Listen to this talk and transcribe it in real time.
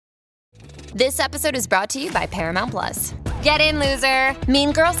This episode is brought to you by Paramount Plus. Get in, loser!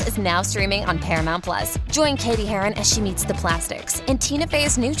 Mean Girls is now streaming on Paramount Plus. Join Katie Heron as she meets the plastics in Tina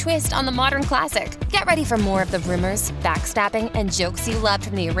Fey's new twist on the modern classic. Get ready for more of the rumors, backstabbing, and jokes you loved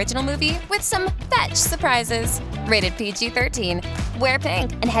from the original movie with some fetch surprises. Rated PG-13. Wear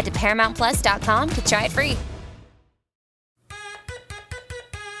pink and head to ParamountPlus.com to try it free.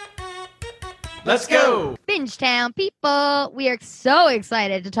 Let's go! Bingetown people, we are so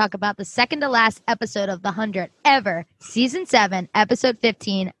excited to talk about the second to last episode of The 100 ever, Season 7, Episode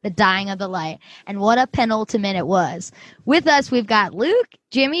 15, The Dying of the Light. And what a penultimate it was. With us, we've got Luke,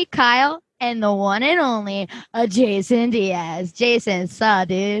 Jimmy, Kyle, and the one and only Jason Diaz. Jason, saw,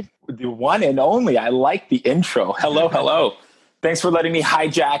 dude. The one and only. I like the intro. Hello. Thanks for letting me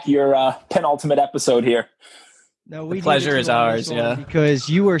hijack your penultimate episode here. No, the pleasure is ours, yeah. Because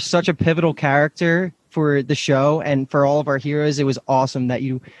you were such a pivotal character for the show and for all of our heroes. It was awesome that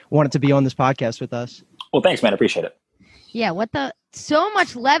you wanted to be on this podcast with us. Well, thanks, man. I appreciate it. Yeah, so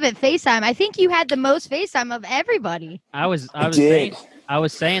much Levitt FaceTime. I think you had the most FaceTime of everybody. I was saying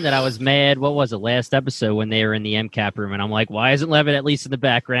that I was mad. What was it, last episode when they were in the MCAP room? And I'm like, why isn't Levitt at least in the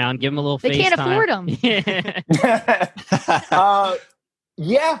background? Give him a little FaceTime. They can't afford him.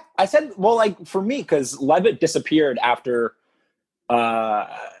 Yeah, I said, well, like for me, because Levitt disappeared after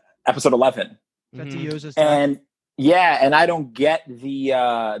episode 11. Mm-hmm. And I don't get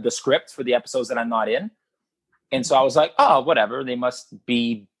the script for the episodes that I'm not in. And so I was like, oh, whatever. They must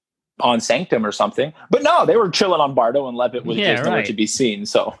be on Sanctum or something. But no, they were chilling on Bardo and Levitt was just nowhere to be seen.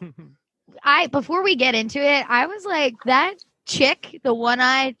 So before we get into it, I was like, that chick, the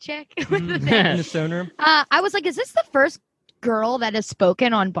one-eyed chick with the thing. In the stone room. I was like, is this the first girl that has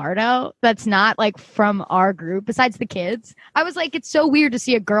spoken on Bardo that's not like from our group besides the kids? I was like, it's so weird to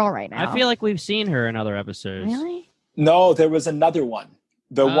see a girl right now. I feel like we've seen her in other episodes. Really? No, there was another one.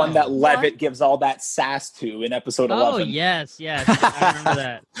 The one that Levitt gives all that sass to in episode 11. Oh, yes. I remember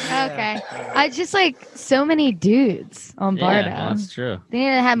that. Okay. I just like so many dudes on Bardo. Yeah, that's true. They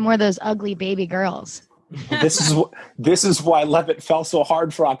need to have more of those ugly baby girls. This is why Levitt fell so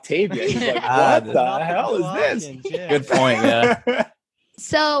hard for Octavia. He's like, what the hell is this? Yeah. Good point, yeah.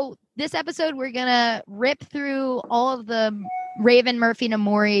 So this episode, we're going to rip through all of the Raven, Murphy,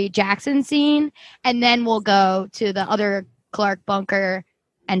 Namori, Jackson scene, and then we'll go to the other Clark, Bunker,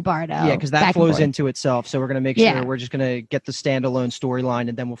 and Bardo. Yeah, because that flows into itself. So we're going to make sure we're just going to get the standalone storyline,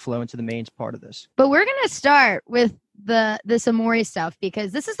 and then we'll flow into the main part of this. But we're going to start with this Amori stuff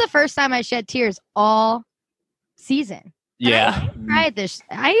because this is the first time I shed tears all season. Yeah.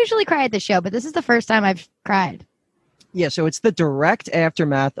 I usually cry at the show, but this is the first time I've cried. Yeah, so it's the direct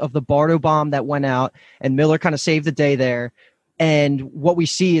aftermath of the Bardo bomb that went out, and Miller kind of saved the day there. And what we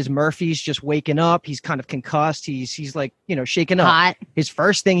see is Murphy's just waking up. He's kind of concussed. He's like, shaken up. Hot. His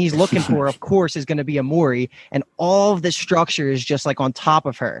first thing he's looking for, of course, is going to be Amori. And all of this structure is just like on top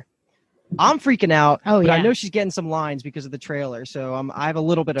of her. I'm freaking out, but I know she's getting some lines because of the trailer. So I have a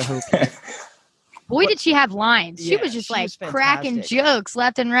little bit of hope here. Boy, did she have lines. She was just like cracking jokes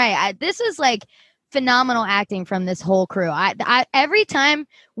left and right. This is like phenomenal acting from this whole crew. I every time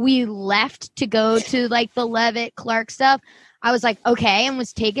we left to go to like the Levitt Clark stuff, I was like, okay, and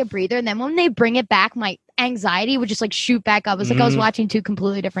was take a breather. And then when they bring it back, my anxiety would just like shoot back up. It was like I was watching two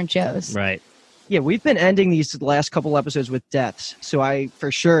completely different shows. Right. Yeah, we've been ending these last couple episodes with deaths, so I for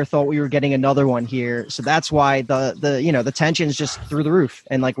sure thought we were getting another one here. So that's why the tension's just through the roof,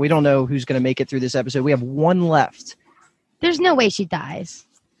 and like we don't know who's going to make it through this episode. We have one left. There's no way she dies.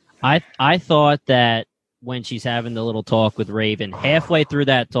 I thought that when she's having the little talk with Raven, halfway through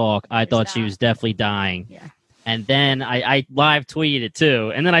that talk, I thought she was definitely dying. Yeah. And then I live tweeted it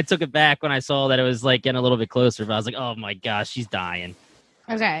too, and then I took it back when I saw that it was like getting a little bit closer. But I was like, oh my gosh, she's dying.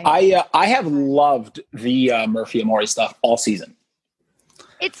 Okay. I have loved the Murphy Amori stuff all season.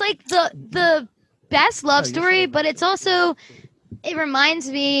 It's like the best love story, but it's also it reminds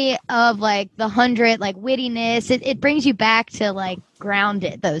me of like the 100, like wittiness. It brings you back to like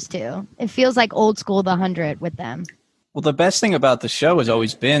grounded. Those two. It feels like old school the 100 with them. Well, the best thing about the show has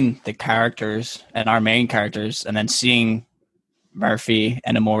always been the characters and our main characters, and then seeing Murphy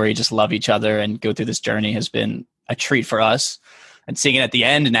and Amori just love each other and go through this journey has been a treat for us. And seeing it at the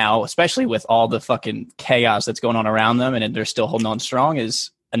end now, especially with all the fucking chaos that's going on around them and they're still holding on strong, is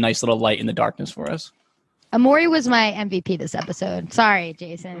a nice little light in the darkness for us. Amori was my MVP this episode. Sorry,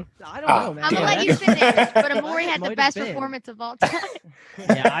 Jason. I don't know, man. I'm going to let you finish, but Amori had the best performance of all time.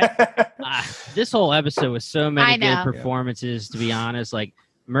 Yeah, this whole episode was so many good performances, to be honest. Like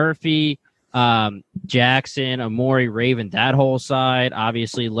Murphy, Jackson, Amori, Raven, that whole side.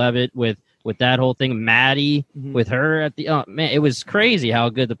 Obviously, Levitt with with that whole thing. Maddie with her at the man, it was crazy how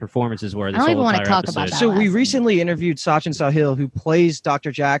good the performances were. This I don't even whole want to entire talk episode. about that. So we recently interviewed Sachin Sahil, who plays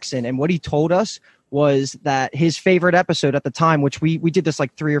Dr. Jackson, and what he told us was that his favorite episode at the time, which we did this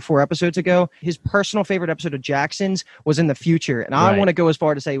like 3 or 4 episodes ago, his personal favorite episode of Jackson's was in the future. And I want to go as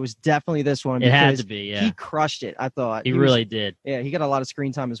far to say it was definitely this one. It had to be, yeah. He crushed it, I thought. He really did. Yeah, he got a lot of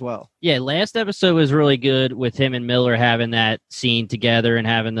screen time as well. Yeah, last episode was really good with him and Miller having that scene together and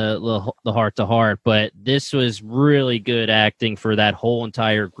having the heart-to-heart. But this was really good acting for that whole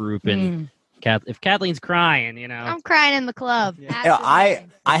entire group. And if Kathleen's crying, I'm crying in the club. Yeah,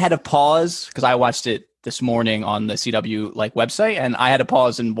 I had to pause because I watched it this morning on the CW website, and I had to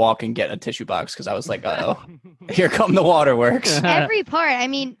pause and walk and get a tissue box because I was like, "Oh, here come the waterworks." Every part. I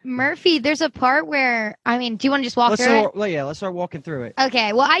mean, Murphy. There's a part where do you want to just walk through it? Yeah, let's start walking through it.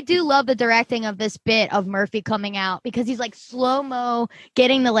 Okay. Well, I do love the directing of this bit of Murphy coming out because he's like slow mo,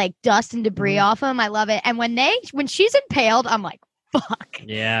 getting the dust and debris off him. I love it. And when she's impaled, I'm like, fuck.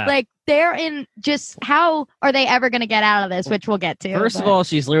 Yeah. They're in just how are they ever going to get out of this, which we'll get to. First of all,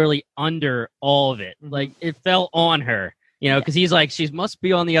 she's literally under all of it. It fell on her, because he's like, she must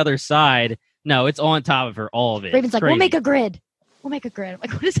be on the other side. No, it's on top of her, all of it. Raven's like, we'll make a grid. I'm like,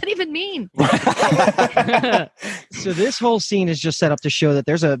 what does that even mean? So this whole scene is just set up to show that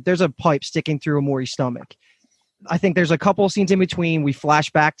there's a pipe sticking through Amori's stomach. I think there's a couple of scenes in between. We flash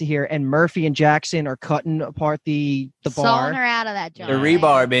back to here, and Murphy and Jackson are cutting apart the bar. Sawing her out of that job. The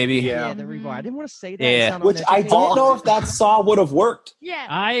rebar, baby. Yeah, the rebar. I didn't want to say that. Yeah. Which I don't know if that saw would have worked. Yeah.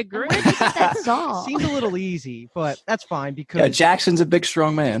 I agree. Where did you get that saw? Seemed a little easy, but that's fine because Jackson's a big,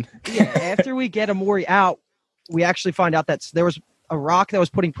 strong man. After we get Amori out, we actually find out that there was a rock that was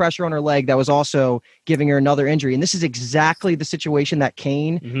putting pressure on her leg that was also giving her another injury. And this is exactly the situation that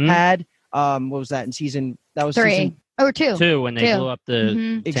Kane had. What was that in season? That was 3 or 2. 2 when they blew up the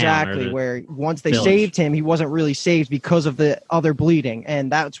town exactly the where once they village. saved him, he wasn't really saved because of the other bleeding,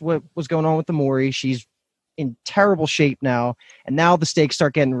 and that's what was going on with Amori. She's in terrible shape now, and now the stakes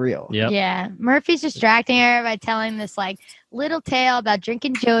start getting real. Yep. Yeah, Murphy's distracting her by telling this little tale about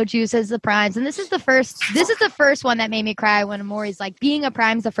drinking Joe juice as the primes, and this is the first one that made me cry when Amori's like, being a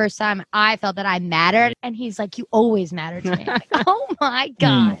prime's the first time I felt that I mattered, and he's like, you always mattered to me. I'm like, oh my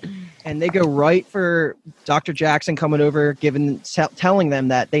god. And they go right for Dr. Jackson coming over, telling them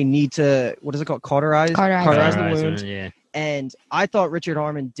that they need to, what is it called, cauterize the wound. Yeah. And I thought Richard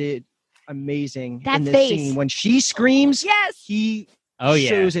Harmon did amazing that in this face. Scene. When she screams, yes, he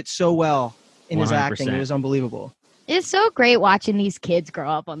shows it so well in his acting. It was unbelievable. It's so great watching these kids grow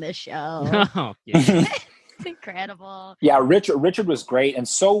up on this show. Oh, yeah. It's incredible. Yeah, Richard was great, and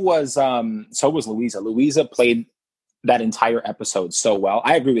so was Louisa. Louisa played that entire episode so well.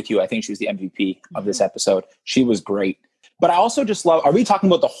 I agree with you. I think she was the MVP of this episode. She was great. But I also just love, are we talking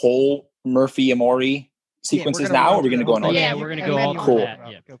about the whole Murphy Amori sequences now? Or are we going to go on? Yeah, we're going to go all cool. that.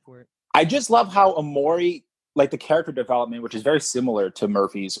 Yeah. Go for it. I just love how Amori, the character development, which is very similar to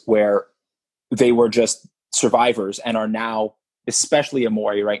Murphy's, where they were just survivors and are now, especially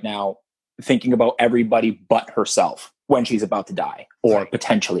Amori right now, thinking about everybody but herself when she's about to die or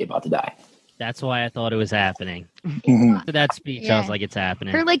potentially about to die. That's why I thought it was happening. After that speech, I was like, it's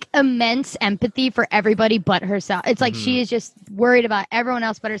happening. Her immense empathy for everybody but herself. It's like she is just worried about everyone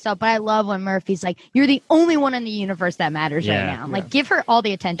else but herself. But I love when Murphy's like, you're the only one in the universe that matters right now. Give her all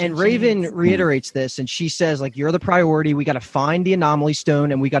the attention. And Raven reiterates this, and she says, you're the priority. We got to find the anomaly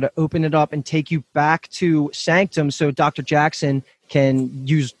stone, and we got to open it up and take you back to Sanctum so Dr. Jackson can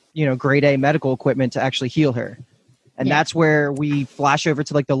use, grade A medical equipment to actually heal her. And that's where we flash over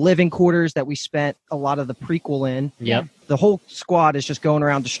to the living quarters that we spent a lot of the prequel in. Yep. The whole squad is just going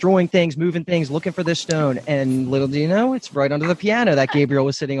around destroying things, moving things, looking for this stone. And little do you know, it's right under the piano that Gabriel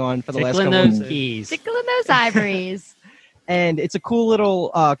was sitting on for the last couple those keys. Tickling those ivories. And it's a cool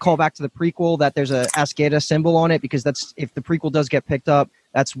little callback to the prequel that there's a Asgeda symbol on it, because that's, if the prequel does get picked up,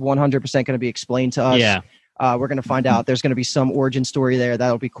 that's 100% going to be explained to us. Yeah. We're going to find out. There's going to be some origin story there.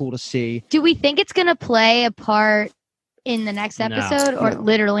 That'll be cool to see. Do we think it's going to play a part in the next episode or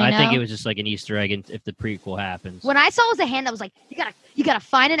literally I think it was just an Easter egg if the prequel happens. When I saw it was a hand, I was like, you gotta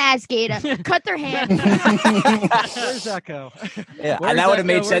find an Asgeda, cut their hand. Where's Echo? Yeah, and that would have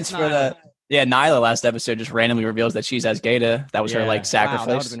made sense for the Nyla last episode just randomly reveals that she's Asgeda. That was her Wow, sacrifice.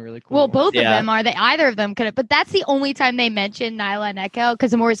 that would have been really cool. Well, both of them are. Either of them could have, but that's the only time they mention Nyla and Echo,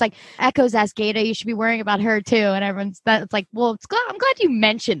 because I'm always like, Echo's Asgeda, you should be worrying about her too. And everyone's it's like, well, I'm glad you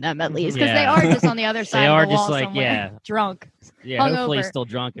mentioned them at least, because they are just on the other side. They of are the wall just somewhere, drunk. Yeah, hopefully he's hungover. still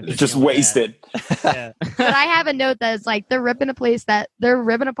drunk. If Just wasted. Yeah. But I have a note that's like they're ripping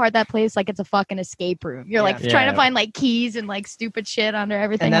apart that place like it's a fucking escape room. You're like trying to find like keys and like stupid shit under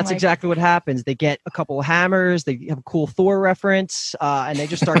everything. And that's like, exactly what happens. They get a couple of hammers. They have a cool Thor reference, and they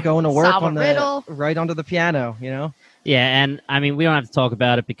just start going to work Solve a on riddle. right onto the piano. You know. Yeah, and I mean we don't have to talk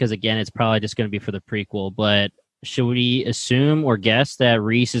about it because again, it's probably just going to be for the prequel. But should we assume or guess that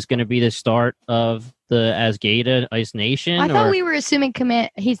Reese is going to be the start of the Asgada Ice Nation? I thought we were assuming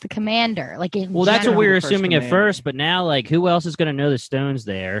he's the commander. Like, that's what we were The first assuming at commander. first. But now, like, who else is going to know the stone's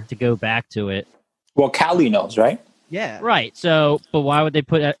there to go back to it? Well, Callie knows, right? Yeah. Right. So, but why would they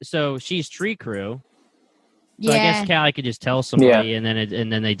put? So she's Tree Crew. So I guess Callie could just tell somebody, and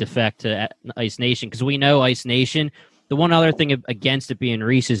then they defect to Ice Nation because we know Ice Nation. The one other thing against it being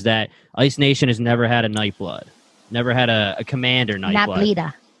Reese is that Ice Nation has never had a Nightblood, never had a commander Nightblood. Not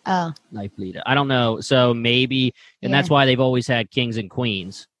Bleeda. Oh, Nightbleed. I don't know. So maybe, and that's why they've always had kings and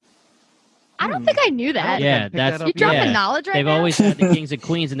queens. I don't think I knew that. Yeah, that's You dropping knowledge right They've now? always had the kings and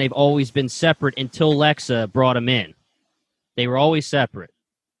queens, and they've always been separate until Lexa brought them in. They were always separate.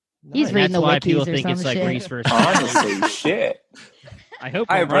 He's And reading that's the why wikis people or think it's some like shit. Reese versus. Honestly, shit. I hope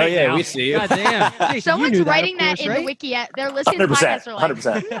All right, I'm bro. right Yeah, now. we see you. God damn. Jason, you Someone's knew that, writing of that course, in right? the wiki. They're listening to the 100%, podcast. They're like,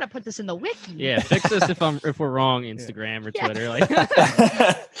 100%. we gotta put this in the wiki. Yeah, fix us if we're wrong. Instagram or Yeah. Twitter. Like,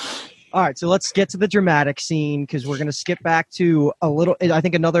 All right, so let's get to the dramatic scene because we're going to skip back to I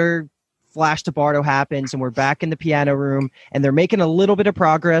think another flash to Bardo happens, and we're back in the piano room, and they're making a little bit of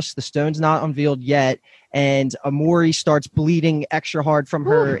progress. The stone's not unveiled yet, and Amori starts bleeding extra hard from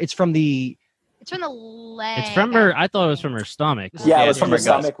her. It's from the It's from the leg. it's from her. I thought it was from her stomach. Yeah, it was from her Yeah.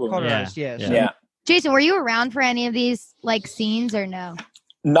 stomach wound. cauterized. Yeah. Yeah. so- Yeah. Jason, were you around for any of these like scenes or no?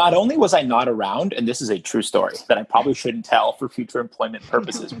 Not only was I not around, and this is a true story that I probably shouldn't tell for future employment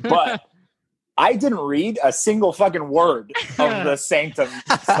purposes, but I didn't read a single fucking word of the Sanctum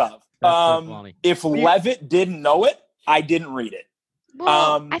stuff. That's so funny. If Levitt didn't know it, I didn't read it.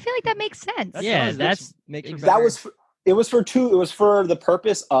 Well, I feel like that makes sense. Yeah, that's makes her that better. It was for the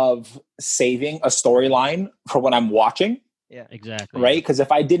purpose of saving a storyline for when I'm watching, exactly right? Because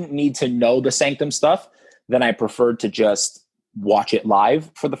if I didn't need to know the Sanctum stuff, then I preferred to just watch it live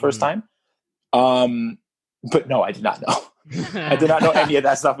for the first time. But no, I did not know. I did not know any of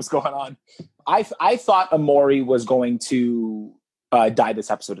that stuff was going on. I thought Amori was going to die this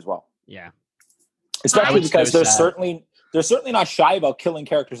episode as well. Yeah. Especially was because so they're sad. certainly not shy about killing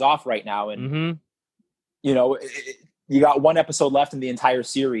characters off right now. And Mm-hmm. you know, you got one episode left in the entire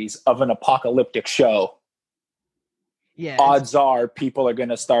series of an apocalyptic show. Yeah. Odds are people are going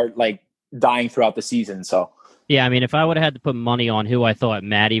to start like dying throughout the season. So Yeah, I mean, if I would have had to put money on who I thought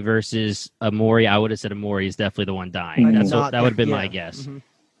Maddie versus Amori, I would have said Amori is definitely the one dying. Mhm. That would have been my guess. Mhm.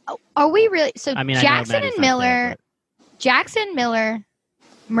 Are we really? So I mean, I know Jackson Maddie's and not Miller, there, Jackson Miller,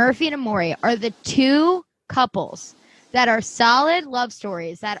 Murphy and Amori are the two couples that are solid love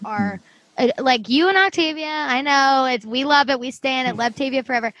stories that are like you and Octavia. I know we love it. We stand at Levtavia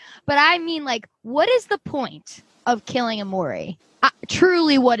forever. But I mean, like, what is the point of killing Amori?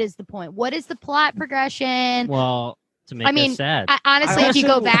 Truly, what is the point? What is the plot progression? Well, to make us sad. Honestly, if you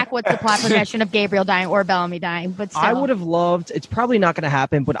go also- back, what's the plot progression of Gabriel dying or Bellamy dying? But still. I would have loved, it's probably not going to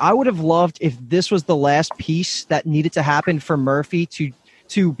happen, but I would have loved if this was the last piece that needed to happen for Murphy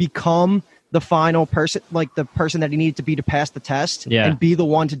to become the final person, like the person that he needed to be to pass the test and be the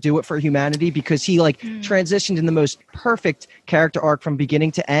one to do it for humanity, because he transitioned in the most perfect character arc from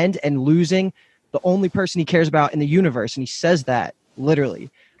beginning to end and losing the only person he cares about in the universe. And he says that literally.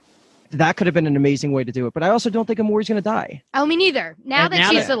 That could have been an amazing way to do it. But I also don't think Amori's going to die. Oh, me neither. Now And that now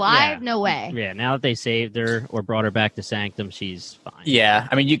she's that- alive, yeah. no way. Yeah, now that they saved her or brought her back to Sanctum, she's fine. Yeah,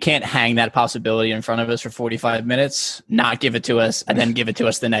 I mean, you can't hang that possibility in front of us for 45 minutes, not give it to us, and then give it to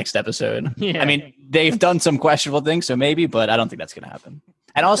us the next episode. Yeah. I mean, they've done some questionable things, so maybe, but I don't think that's going to happen.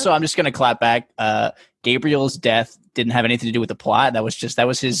 And also, I'm just going to clap back. Gabriel's death didn't have anything to do with the plot. That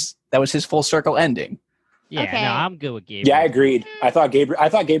was his full circle ending. Yeah, Okay. no, I'm good with Gabriel. yeah, I agreed. I thought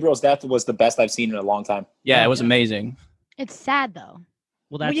Gabriel's death was the best I've seen in a long time. Yeah, it was amazing. It's sad though.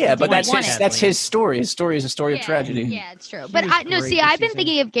 Well, Well, yeah, but that's that's his story. His story is a story of Yeah, tragedy. Yeah, it's true. He But was I've great been this thinking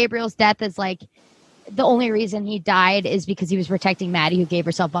season. of Gabriel's death as like the only reason he died is because he was protecting Maddie, who gave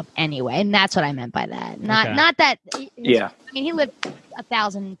herself up anyway, and that's what I meant by that. Not that. Yeah. I mean, he lived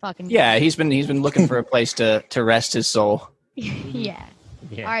 1,000 fucking. Yeah, he's been looking for a place to rest his soul. yeah.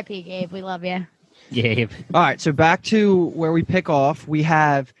 Yeah. R.I.P. Gabe, we love you. Gabe. All right, so back to where we pick off. We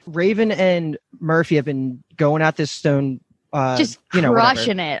have Raven and Murphy have been going at this stone. Just whatever.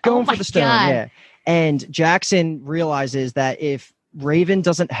 crushing it. Going oh my for the stone, God. yeah. And Jackson realizes that if Raven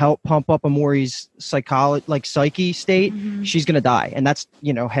doesn't help pump up Amori's psyche state, she's gonna die, and that's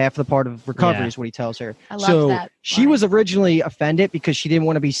half the part of recovery is what he tells her. I love that. She was originally offended because she didn't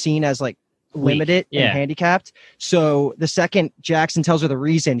want to be seen as like limited and handicapped. So the second Jackson tells her the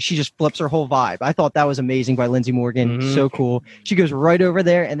reason, she just flips her whole vibe. I thought that was amazing by Lindsay Morgan. So cool. She goes right over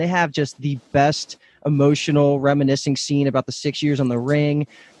there, and they have just the best emotional reminiscing scene about the 6 years on the ring,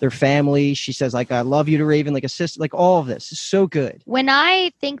 their family. She says like, I love you to Raven, like a sister, like all of this is so good. When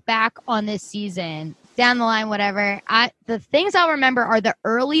I think back on this season, down the line, whatever, the things I'll remember are the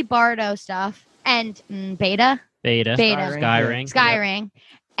early Bardo stuff and Beta, Skyring.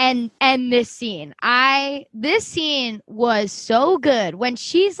 And this scene. This scene was so good. When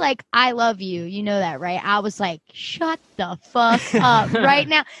she's like, I love you, you know that, right? I was like, shut the fuck up right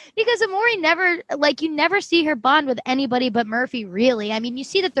now. Because Amori you never see her bond with anybody but Murphy, really. I mean, you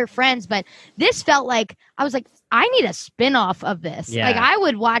see that they're friends, but this felt like, I was like, I need a spin-off of this. Yeah. Like, I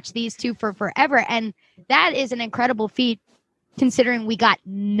would watch these two for forever. And that is an incredible feat, considering we got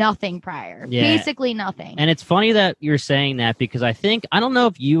nothing prior. Basically nothing. And it's funny that you're saying that, because I don't know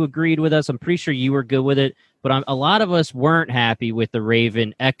if you agreed with us. I'm pretty sure you were good with it, but a lot of us weren't happy with the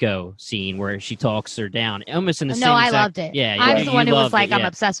Raven Echo scene where she talks her down. Almost in the same I loved it. Yeah. I was the one who was like, I'm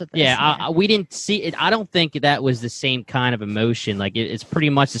obsessed with this. Yeah, we didn't see it. I don't think that was the same kind of emotion. Like, it's pretty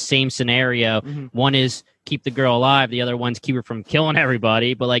much the same scenario. One is keep the girl alive, the other one's keep her from killing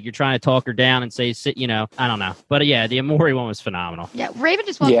everybody, but like, you're trying to talk her down and say, I don't know. But yeah, the Amori one was phenomenal. Yeah, Raven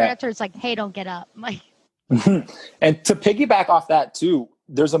just walked right after. It's like, hey, don't get up. Like, and to piggyback off that too,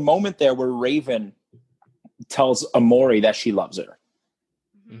 there's a moment there where Raven tells Amori that she loves her.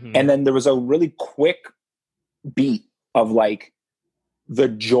 And then there was a really quick beat of like the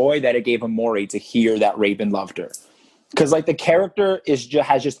joy that it gave Amori to hear that Raven loved her. Because like the character has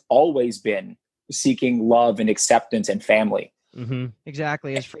just always been seeking love and acceptance and family.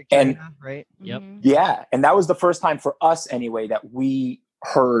 Exactly. As for China, right? Yep. Yeah. And that was the first time for us anyway that we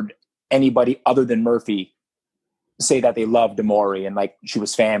heard anybody other than Murphy say that they loved Amori and like she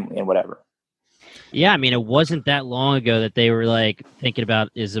was family and whatever. Yeah, I mean, it wasn't that long ago that they were like thinking about,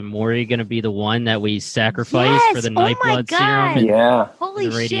 is Amori going to be the one that we sacrifice for the Nightblood serum and holy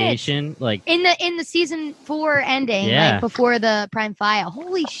the radiation? Shit. Like in the season 4 ending, like before the Prime File.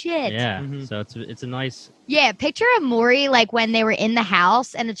 Holy shit! Yeah, so it's a nice. Yeah, picture Amori like when they were in the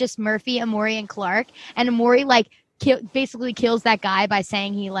house and it's just Murphy, Amori, and Clark, and Amori like basically kills that guy by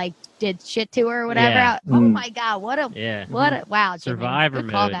saying he like did shit to her or whatever. Yeah. Oh my god, what a wow! Survivor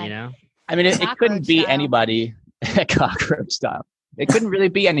mode, you know. I mean, it couldn't be anybody. Cockroach style. It couldn't really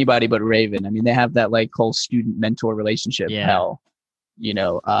be anybody but Raven. I mean, they have that like whole student mentor relationship. Hell,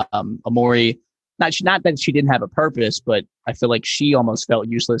 Amori. Not that she didn't have a purpose, but I feel like she almost felt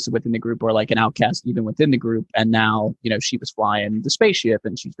useless within the group, or like an outcast even within the group. And now, she was flying the spaceship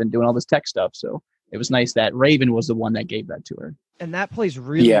and she's been doing all this tech stuff. So it was nice that Raven was the one that gave that to her. And that plays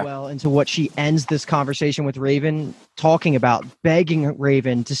really well into what she ends this conversation with Raven talking about, begging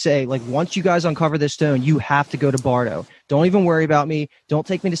Raven to say, like, once you guys uncover this stone, you have to go to Bardo. Don't even worry about me. Don't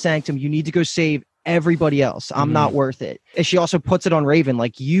take me to Sanctum. You need to go save everybody else. I'm not worth it. And she also puts it on Raven,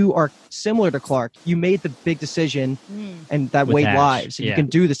 like, you are similar to Clark. You made the big decision and that weighed lives. So you can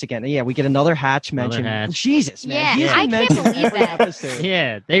do this again. And yeah, we get another Hatch mention. Hatch. Jesus, man. Yeah, I can't believe that.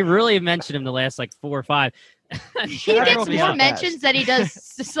 Yeah, they really mentioned him the last like 4 or 5. He gets more mentions than he does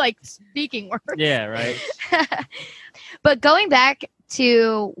just like speaking words. Yeah, right. But going back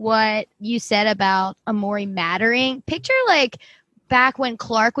to what you said about Amori mattering, picture like back when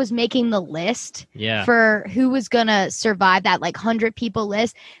Clark was making the list for who was gonna survive that like 100 people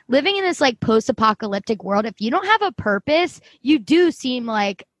list, living in this like post-apocalyptic world. If you don't have a purpose, you do seem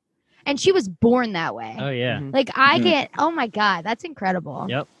like, and she was born that way. Oh yeah. Like I get, oh my god, that's incredible.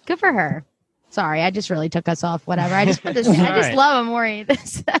 Yep. Good for her. Sorry, I just really took us off. Whatever. I just love Amori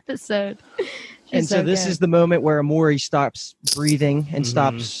this episode. And so this is the moment where Amori stops breathing and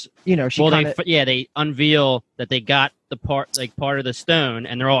stops. They unveil that they got the part of the stone,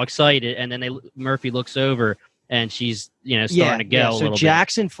 and they're all excited. And then Murphy looks over, and she's starting to go. So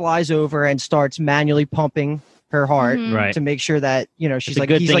Jackson flies over and starts manually pumping her heart to make sure that she's like,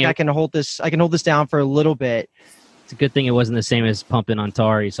 he's like, I can hold this down for a little bit. It's a good thing it wasn't the same as pumping on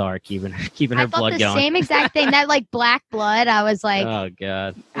Tari's heart, keeping her blood going. Same exact thing. That like black blood. I was like, oh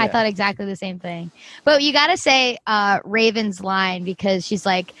god. I thought exactly the same thing. But you got to say Raven's line, because she's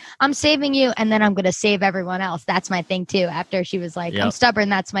like, I'm saving you, and then I'm going to save everyone else. That's my thing too. After she was like, I'm stubborn.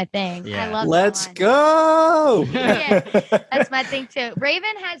 That's my thing. Yeah. I love. Let's go. Yeah, that's my thing too.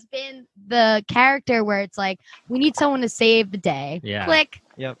 Raven has been the character where it's like, we need someone to save the day. Yeah. Click.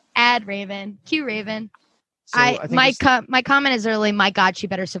 Yep. Add Raven. Cue Raven. My comment is early. My God, she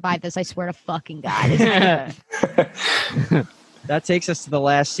better survive this. I swear to fucking God. That takes us to the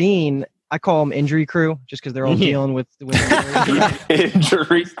last scene. I call them injury crew just because they're all dealing with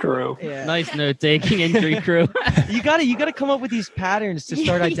injury crew. Yeah. Nice note taking, injury crew. You gotta come up with these patterns to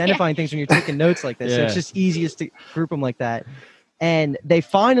start identifying things when you're taking notes like this. So it's just easiest to group them like that. And they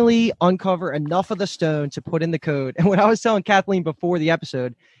finally uncover enough of the stone to put in the code. And what I was telling Kathleen before the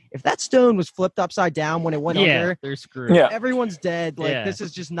episode, if that stone was flipped upside down when it went under, they're screwed. Yeah. Everyone's dead. Like this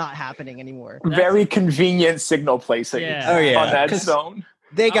is just not happening anymore. Very convenient signal placing on that stone.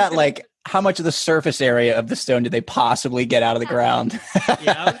 They got like, how much of the surface area of the stone did they possibly get out of the ground?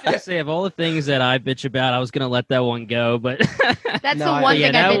 I was going to say, of all the things that I bitch about, I was going to let that one go, but that's the one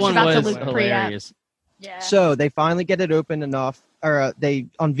thing I bitch about to Luke hilarious. Yeah. So they finally get it open enough, or they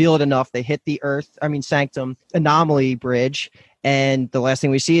unveil it enough. They hit the Sanctum anomaly bridge, and the last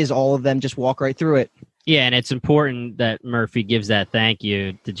thing we see is all of them just walk right through it. Yeah, and it's important that Murphy gives that thank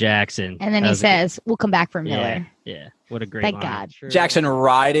you to Jackson. And then he says, we'll come back for Miller. Yeah. What a great Thank line. God. Sure. Jackson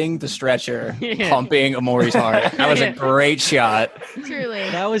riding the stretcher, pumping Amori's heart. That was a great shot. Truly.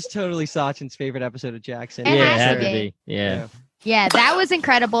 That was totally Sachin's favorite episode of Jackson. It It has had to to be. be. Yeah. Yeah, that was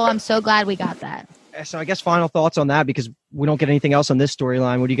incredible. I'm so glad we got that. So I guess final thoughts on that, because we don't get anything else on this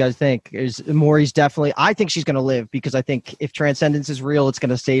storyline. What do you guys think? Is Amori's definitely? I think she's going to live, because I think if Transcendence is real, it's going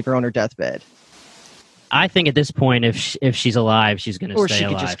to save her on her deathbed. I think at this point, if she's alive, she's going to stay Or she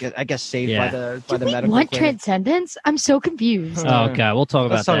alive. could just get, I guess, saved by the Do we medical want clinic. Transcendence? I'm so confused. Oh, God. We'll talk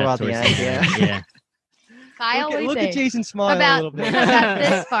Let's about talk that. about the end, Yeah. Kyle, what do you Look think? at Jason smile a about, little bit. about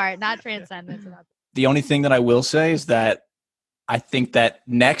this part, not Transcendence. The only thing that I will say is that I think that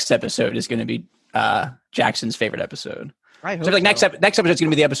next episode is going to be Jackson's favorite episode. I hope So like next episode is going to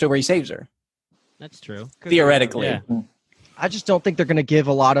be the episode where he saves her. That's true. Theoretically. Yeah. I just don't think they're going to give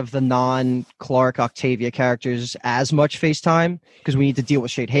a lot of the non-Clark Octavia characters as much face time, because we need to deal with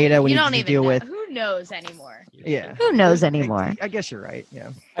Shade Haida. We You need don't to even deal know. with. Who knows anymore? Yeah. Who knows anymore? I guess you're right.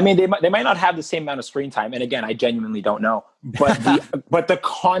 Yeah. I mean, they might not have the same amount of screen time, and again, I genuinely don't know. But the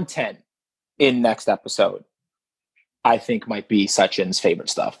content in next episode, I think, might be Sachin's favorite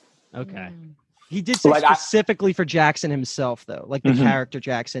stuff. Okay. He did say Like, specifically for Jackson himself, though, like the character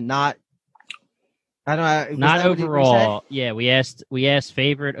Jackson, not. I don't know. Not overall. Yeah, we asked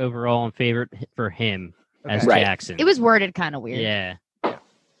favorite overall and favorite for him as Right. Jackson. It was worded kind of weird. Yeah.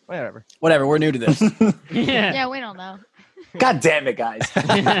 Whatever. We're new to this. Yeah. Yeah, we don't know. God damn it, guys!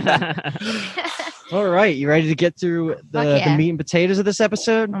 All right, you ready to get through Fuck the yeah. meat and potatoes of this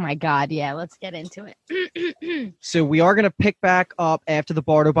episode? Oh my God. Yeah, let's get into it. So we are going to pick back up after the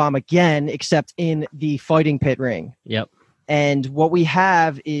Bardo bomb again, except in the fighting pit ring. Yep. And what we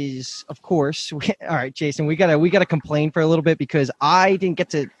have is, of course, all right, Jason, we gotta complain for a little bit, because I didn't get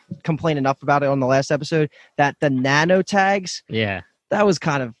to complain enough about it on the last episode, that the nano tags, Yeah. that was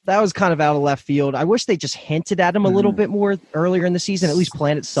kind of out of left field. I wish they just hinted at them a little bit more earlier in the season, at least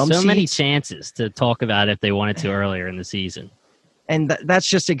planted some So seeds. many chances to talk about it if they wanted to earlier in the season. And that's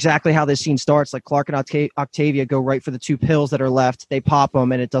just exactly how this scene starts. Like Clark and Octavia go right for the two pills that are left. They pop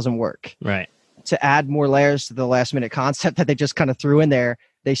them and it doesn't work. Right. To add more layers to the last minute concept that they just kind of threw in there,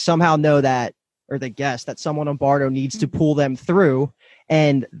 they somehow know that, or they guess that someone on Bardo needs to pull them through.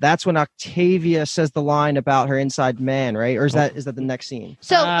 And that's when Octavia says the line about her inside man, right? Or is that the next scene?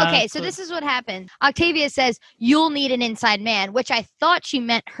 So, okay, so this is what happened. Octavia says, you'll need an inside man, which I thought she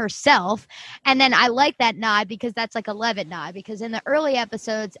meant herself. And then I like that nod, because that's like a Levitt nod, because in the early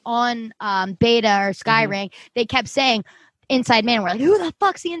episodes on Beta or Skyring, they kept saying, inside man. We're like, who the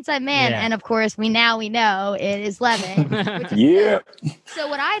fuck's the inside man? Yeah. And of course, we know it is Levitt. Yeah. So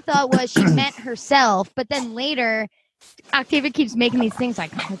what I thought was she meant herself, but then later Octavia keeps making these things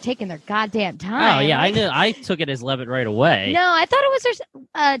like they're taking their goddamn time. Oh, yeah. I Like, knew. I took it as Levitt right away. No, I thought it was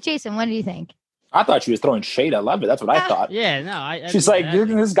her. Jason, what do you think? I thought she was throwing shade at Levitt. That's what I thought. Yeah, no. I She's like,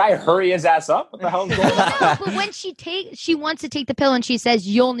 didn't this guy hurry his ass up? What the hell's going on? No, but when she wants to take the pill and she says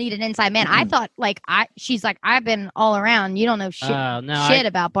you'll need an inside man, I thought she's like, I've been all around. You don't know shit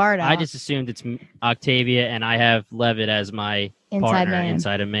about Bardo. I just assumed it's Octavia, and I have Levitt as my Inside partner man.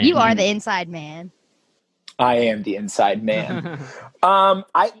 inside of man. You are the inside man. I am the inside man.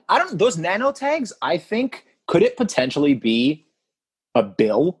 I don't. Those nano tags, I think, could it potentially be a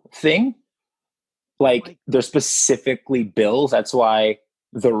Bill thing? Like they're specifically Bills. That's why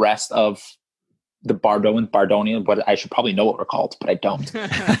the rest of the Bardo and Bardonian, but I should probably know what we're called, but I don't.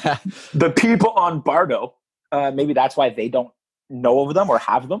 The people on Bardo, maybe that's why they don't know of them or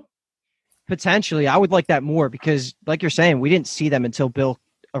have them. Potentially, I would like that more, because, like you're saying, we didn't see them until Bill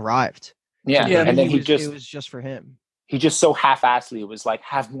arrived. Yeah, Yeah, and then it was just for him. he just so half-assedly was like,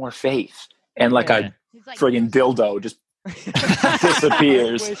 have more faith. And like like, friggin' dildo just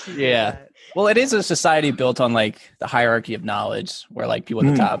disappears. Yeah. Well, it is a society built on like the hierarchy of knowledge, where like people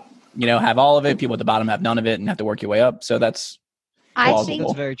at the top, have all of it. People at the bottom have none of it, and have to work your way up. So that's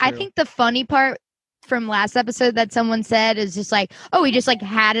plausible. I think the funny part from last episode that someone said is just like, oh, he just like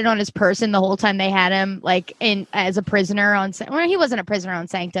had it on his person the whole time they had him like in as a prisoner on. Well, he wasn't a prisoner on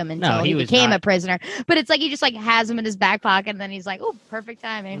Sanctum until he became a prisoner. But it's like he just like has him in his back pocket, and then he's like, oh, perfect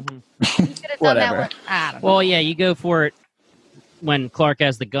timing. He could have done that one. I don't know. Well, yeah, you go for it when Clark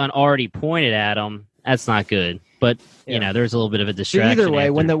has the gun already pointed at him. That's not good. But there's a little bit of a distraction. But either way,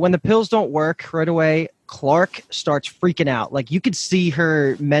 when the pills don't work right away, Clark starts freaking out. Like you could see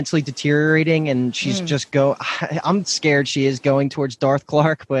her mentally deteriorating, and she's I'm scared she is going towards Darth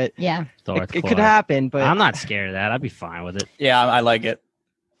Clark, but yeah, it could happen. But I'm not scared of that. I'd be fine with it. Yeah, I like it.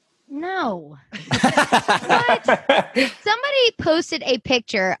 No. What? Somebody posted a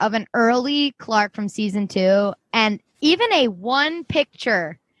picture of an early Clark from season 2, and even a one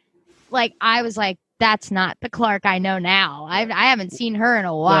picture, like I was like, that's not the Clark I know now. I haven't seen her in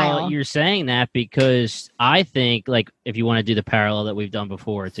a while. Well, you're saying that because I think, like, if you want to do the parallel that we've done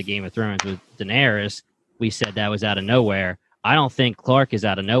before to Game of Thrones with Daenerys, we said that was out of nowhere. I don't think Clark is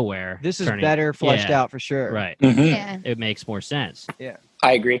out of nowhere. This is better fleshed out for sure. Right. Mm-hmm. Yeah. It makes more sense. Yeah.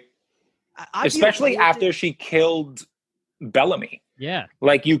 I agree. Especially after she killed Bellamy. Yeah.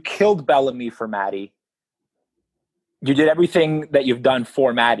 Like, you killed Bellamy for Maddie. You did everything that you've done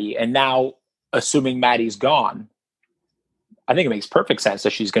for Maddie, and now, assuming Maddie's gone, I think it makes perfect sense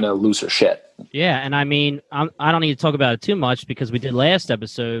that she's going to lose her shit. Yeah, and I mean, I don't need to talk about it too much because we did last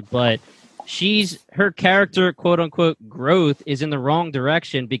episode, but her character, quote unquote, growth is in the wrong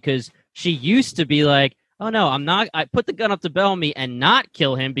direction because she used to be like, oh no, I put the gun up to Bellamy and not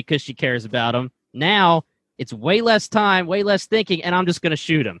kill him because she cares about him. Now it's way less time, way less thinking, and I'm just going to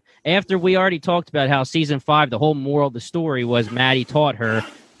shoot him. After we already talked about how season 5, the whole moral of the story was Maddie taught her,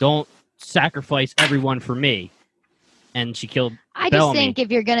 don't sacrifice everyone for me. And she killed I Bellamy. just think if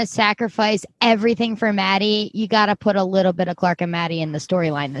you're going to sacrifice everything for Maddie, you got to put a little bit of Clark and Maddie in the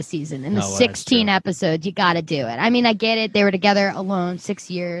storyline this season. In the 16 episodes, you got to do it. I mean, I get it. They were together alone 6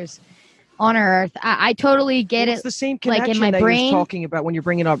 years on Earth. I totally get it. It's the same connection like in my that brain. you're talking about when you're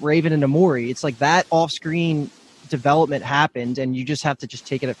bringing up Raven and Amori. It's like that off-screen development happened, and you just have to just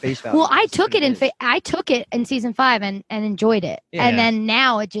take it at face value. Well, I took it in season 5 and enjoyed it, and then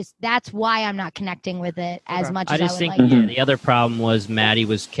now that's why I'm not connecting with it as much as I would think like. The other problem was Maddie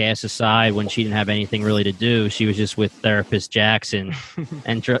was cast aside when she didn't have anything really to do. She was just with therapist Jackson,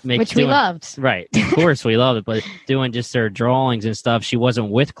 and which we loved. Right, of course we loved it, but doing just their drawings and stuff, she wasn't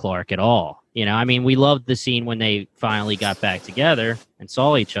with Clark at all. I mean, we loved the scene when they finally got back together and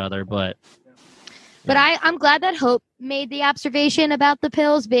saw each other, but. But I'm glad that Hope made the observation about the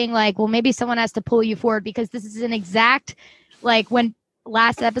pills being like, well, maybe someone has to pull you forward because this is an exact, like when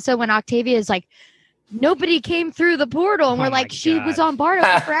last episode when Octavia is like, nobody came through the portal. And we're like, she was on Bardo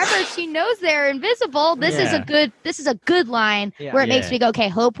for forever. She knows they're invisible. This is a good line where it makes me go, okay,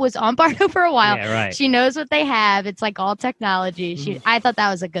 Hope was on Bardo for a while. Yeah, right. She knows what they have. It's like all technology. I thought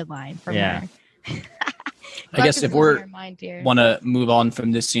that was a good line from her. I guess if we're want to move on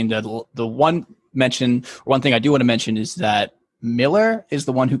from this scene, the one thing I do want to mention is that Miller is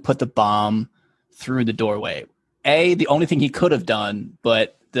the one who put the bomb through the doorway. The only thing he could have done,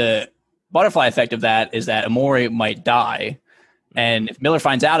 but the butterfly effect of that is that Amori might die. And if Miller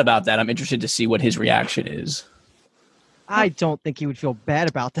finds out about that, I'm interested to see what his reaction is. I don't think he would feel bad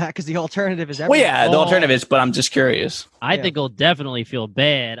about that because the alternative is everything. Well, yeah, the alternative is, but I'm just curious. I think he'll definitely feel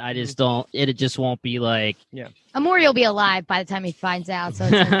bad. I just don't. It just won't be like. Yeah. Amori will be alive by the time he finds out. So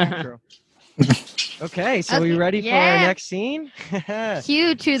it's okay. True. Okay, so are you ready for our next scene?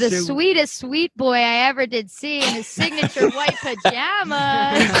 Cue to the sweetest sweet boy I ever did see in his signature white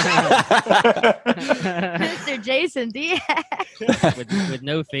pajamas. Mr. Jason Diaz. with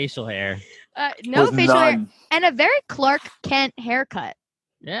no facial hair. No facial hair. And a very Clark Kent haircut.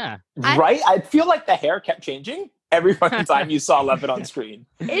 Yeah. Right? I feel like the hair kept changing every fucking time you saw Levitt on screen.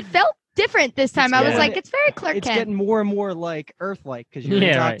 It felt different this time. I was like, it's very Clark Kent. It's getting more and more like Earth-like because you're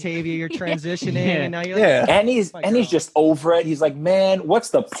into Octavia, you're transitioning, and now you're like, and he's just over it. He's like, man, what's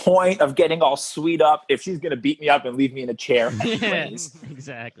the point of getting all sweet up if she's gonna beat me up and leave me in a chair?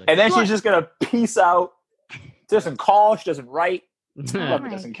 Exactly. And then she's just gonna peace out. Doesn't call. She doesn't write.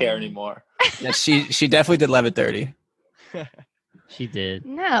 Levitt doesn't care anymore. Yeah, she definitely did Levitt dirty. She did.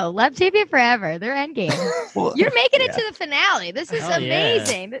 No, Octavia forever. They're endgame. Well, you're making it to the finale. This is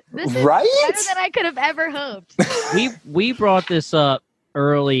amazing. This is better than I could have ever hoped. We brought this up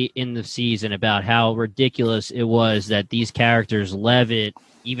early in the season about how ridiculous it was that these characters, Levitt,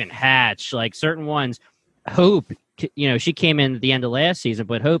 even Hatch, like certain ones, Hope, she came in at the end of last season,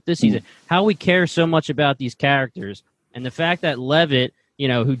 but Hope this season, how we care so much about these characters. And the fact that Levitt,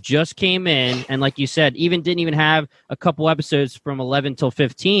 who just came in and like you said, didn't even have a couple episodes from 11 till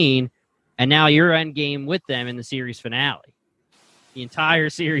 15, and now you're endgame with them in the series finale. The entire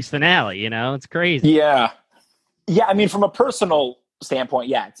series finale, it's crazy. Yeah. Yeah, I mean, from a personal standpoint,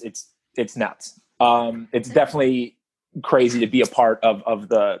 yeah, it's nuts. It's definitely crazy to be a part of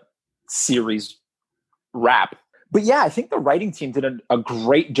the series wrap. But yeah, I think the writing team did a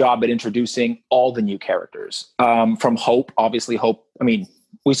great job at introducing all the new characters. From Hope, obviously Hope. I mean,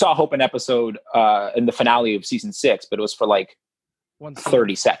 we saw Hope in episode in the finale of season 6, but it was for like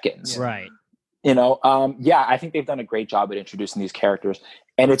 30 seconds. Yeah. Right. Yeah, I think they've done a great job at introducing these characters.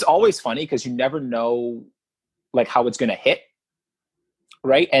 And it's always funny because you never know like how it's going to hit.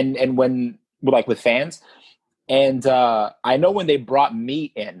 Right. And when like with fans, and I know when they brought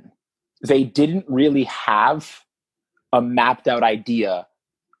me in, they didn't really have a mapped out idea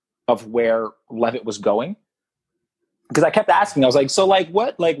of where Levitt was going. Because I kept asking, I was like, so like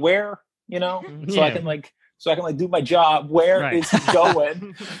what, like where, so I can like do my job. Where is he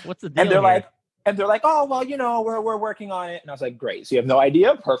going? What's the deal? And they're like, oh, well, we're working on it. And I was like, great. So you have no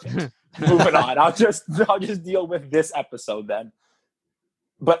idea? Perfect. Moving on. I'll just deal with this episode then.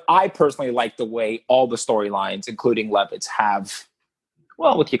 But I personally like the way all the storylines, including Levitt's, have,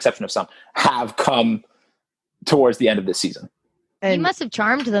 well, with the exception of some, have come towards the end of this season. And you must have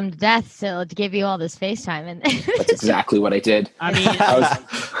charmed them to death to give you all this FaceTime. And that's exactly what I did. I mean,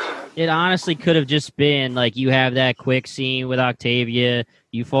 it honestly could have just been like you have that quick scene with Octavia,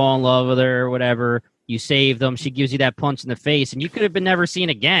 you fall in love with her or whatever, you save them, she gives you that punch in the face, and you could have been never seen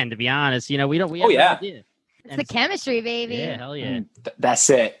again, to be honest. We have no idea. It's the chemistry, baby. Yeah, hell yeah. That's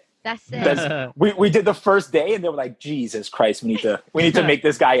it. We did the first day, and they were like, "Jesus Christ, we need to make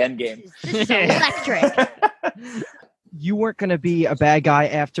this guy endgame." This is electric. You weren't going to be a bad guy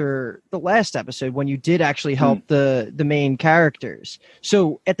after the last episode when you did actually help the main characters.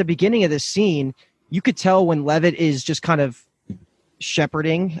 So at the beginning of this scene, you could tell when Levitt is just kind of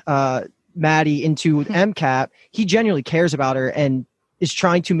shepherding Maddie into MCAP, he genuinely cares about her and is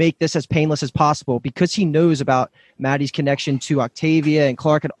trying to make this as painless as possible because he knows about Maddie's connection to Octavia and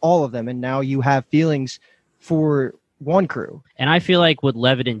Clark and all of them. And now you have feelings for one crew. And I feel like with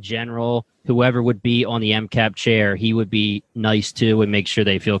Levitt in general, whoever would be on the MCAP chair, he would be nice to and make sure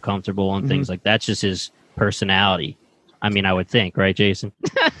they feel comfortable and things like that. That's just his personality. I mean, I would think, right, Jason?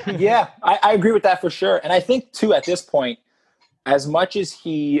 Yeah, I agree with that for sure. And I think, too, at this point, as much as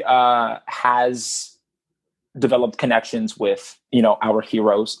he has developed connections with, our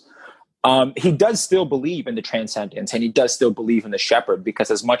heroes, he does still believe in the transcendence, and he does still believe in the shepherd, because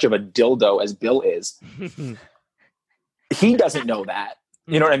as much of a dildo as Bill is, he doesn't know that.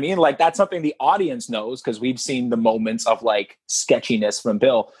 You know what I mean? Like, that's something the audience knows because we've seen the moments of like sketchiness from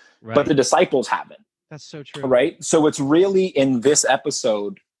Bill, but the disciples haven't. That's so true. Right? So it's really in this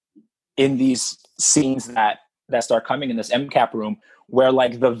episode, in these scenes that start coming in this MCAP room, where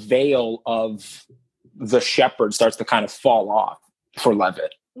like the veil of the shepherd starts to kind of fall off for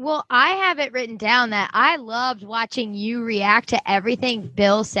Levitt. Well, I have it written down that I loved watching you react to everything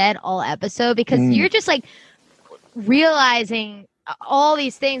Bill said all episode, because you're just like realizing all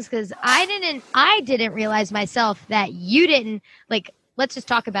these things, because I didn't realize myself that you didn't. Like, let's just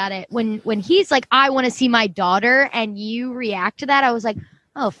talk about it. When he's like, I want to see my daughter, and you react to that, I was like,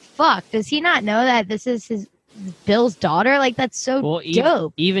 oh fuck, does he not know that this is Bill's daughter? Like, that's so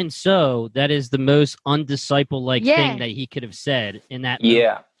dope. Even so, that is the most undisciple-like thing that he could have said in that moment.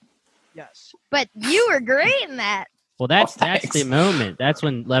 Yeah. Yes. But you were great in that. Well, that's the moment. That's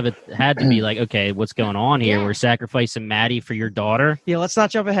when Levitt had to be like, okay, what's going on here? Yeah. We're sacrificing Maddie for your daughter. Yeah, let's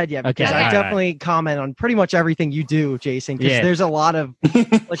not jump ahead yet, because Okay. I definitely comment on pretty much everything you do, Jason, because there's a lot of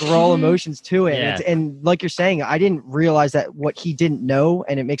like raw emotions to it. Yeah. And like you're saying, I didn't realize that what he didn't know,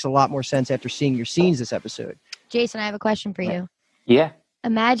 and it makes a lot more sense after seeing your scenes this episode. Jason, I have a question for you. Yeah.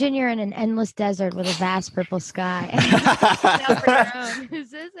 Imagine you're in an endless desert with a vast purple sky.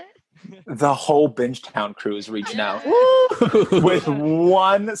 Is this it? The whole Bingetown crew is reaching out with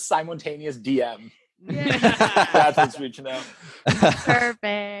one simultaneous DM. Yeah. That's what's reaching out.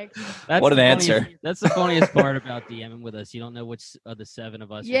 Perfect. That's What an the answer. funniest- That's the funniest part about DMing with us. You don't know which of the 7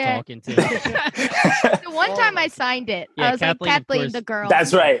 of us you're talking to. The one time I signed it, Yeah, I was Kathleen, like, of Kathleen, course. the girl.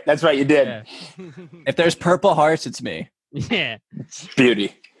 That's right. You did. Yeah. If there's purple hearts, it's me. Yeah.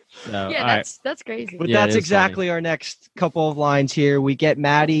 Beauty. So, Yeah, that's crazy. But Yeah, that's exactly our next couple of lines here. We get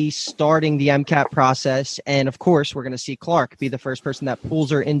Maddie starting the MCAT process, and of course, we're going to see Clark be the first person that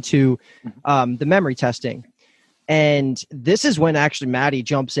pulls her into the memory testing. And this is when actually Maddie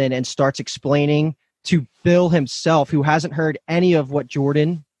jumps in and starts explaining to Bill himself, who hasn't heard any of what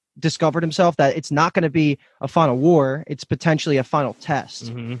Jordan discovered himself, that it's not going to be a final war. It's potentially a final test.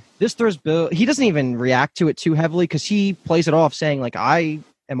 Mm-hmm. This throws Bill. He doesn't even react to it too heavily because he plays it off saying like, I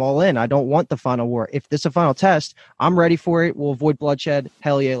am all in. I don't want the final war. If this is a final test, I'm ready for it. We'll avoid bloodshed.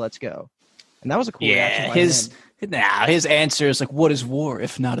 Hell yeah, let's go. And that was a cool reaction by him. His answer is like, what is war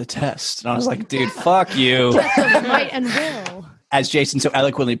if not a test? And I was like, dude, fuck you. Might and will. As Jason so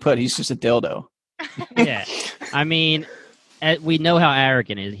eloquently put, he's just a dildo. Yeah. I mean, we know how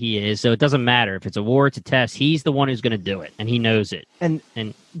arrogant he is, so it doesn't matter. If it's a war, it's a test. He's the one who's going to do it, and he knows it. And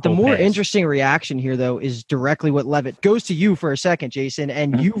the more interesting reaction here, though, is directly what Levitt goes to you for a second, Jason,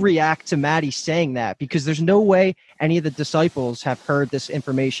 and you react to Maddie saying that because there's no way any of the disciples have heard this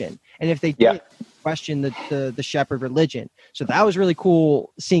information. And if they did, question the shepherd religion. So that was really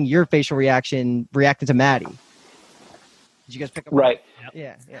cool seeing your facial reaction reacting to Maddie. Did you guys pick up? Right.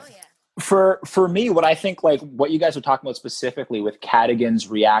 Yeah. For me, what I think, like what you guys are talking about specifically with Cadogan's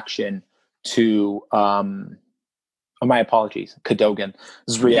reaction to, my apologies,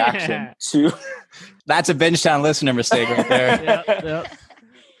 Cadogan's reaction to. That's a Benchtown listener mistake right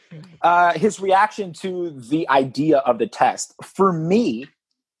there. His reaction to the idea of the test, for me,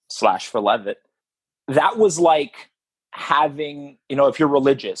 / for Levitt, that was like having, if you're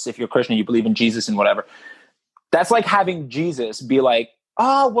religious, if you're Christian, you believe in Jesus and whatever, that's like having Jesus be like,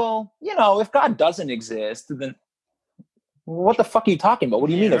 oh, well, if God doesn't exist, then what the fuck are you talking about? What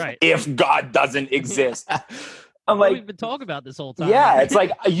do you mean if God doesn't exist? I'm like, we've been talking about this whole time. Yeah, it's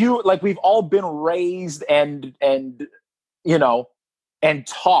like we've all been raised and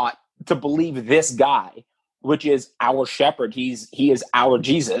taught to believe this guy, which is our shepherd. He is our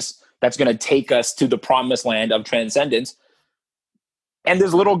Jesus that's going to take us to the promised land of transcendence. And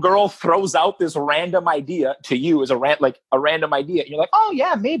this little girl throws out this random idea to you as a random idea. And you're like, oh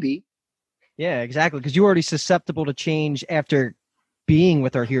yeah, maybe. Yeah, exactly. Because you're already susceptible to change after being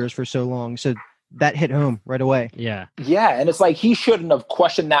with our heroes for so long. So that hit home right away. Yeah. Yeah. And it's like, he shouldn't have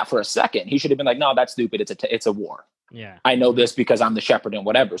questioned that for a second. He should have been like, no, that's stupid. It's a war. Yeah. I know this because I'm the shepherd and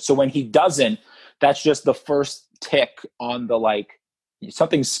whatever. So when he doesn't, that's just the first tick on the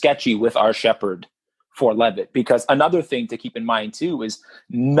something sketchy with our shepherd for Levitt. Because another thing to keep in mind too is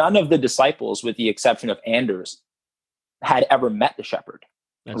none of the disciples, with the exception of Anders, had ever met the shepherd.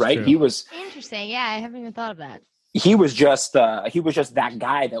 That's right? True. He was interesting. Yeah, I haven't even thought of that. He was just that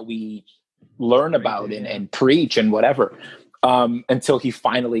guy that we learn about and preach and whatever, until he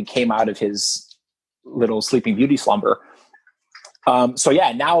finally came out of his little Sleeping Beauty slumber. So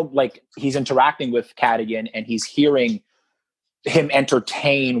yeah, now he's interacting with Cadogan and he's hearing him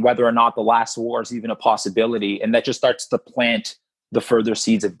entertain whether or not the last war is even a possibility. And that just starts to plant the further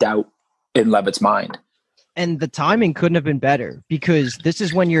seeds of doubt in Levitt's mind. And the timing couldn't have been better because this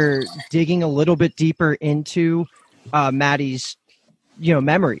is when you're digging a little bit deeper into Maddie's,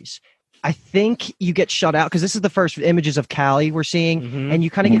 memories. I think you get shut out because this is the first images of Callie we're seeing, and you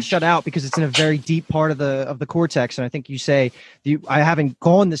kind of get shut out because it's in a very deep part of the cortex. And I think you say, I haven't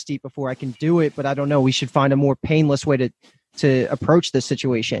gone this deep before. I can do it, but I don't know. We should find a more painless way to approach this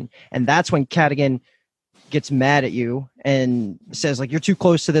situation. And that's when Cadogan gets mad at you and says you're too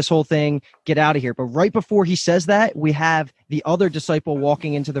close to this whole thing, get out of here. But right before he says that, we have the other disciple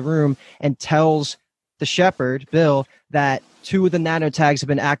walking into the room and tells the shepherd, Bill, that 2 of the nanotags have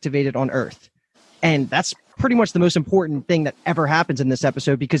been activated on Earth. And that's pretty much the most important thing that ever happens in this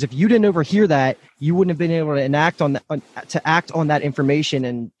episode, because if you didn't overhear that, you wouldn't have been able to act on that information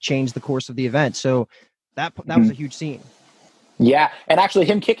and change the course of the event. So that was a huge scene. Yeah. And actually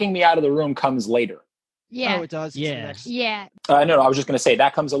him kicking me out of the room comes later. Yeah. Oh, it does. Yeah. No, I was just going to say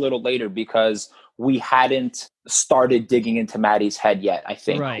that comes a little later because we hadn't started digging into Maddie's head yet, I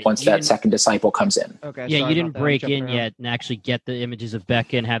think, once that second disciple comes in. Okay. Yeah, you didn't break in yet and actually get the images of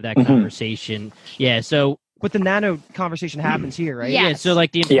Becca and have that conversation. Yeah, so... But the nano conversation happens here, right? Yeah, so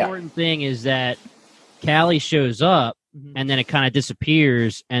the important thing is that Callie shows up and then it kind of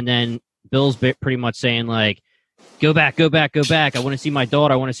disappears, and then Bill's pretty much saying go back. I want to see my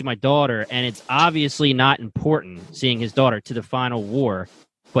daughter. And it's obviously not important seeing his daughter to the final war,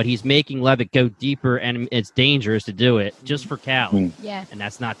 but he's making Levitt go deeper, and it's dangerous to do it just for Callie. Yeah. And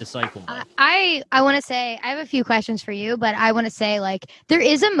that's not disciple. I want to say, I have a few questions for you, but I want to say there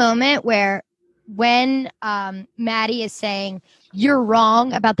is a moment where when Maddie is saying, you're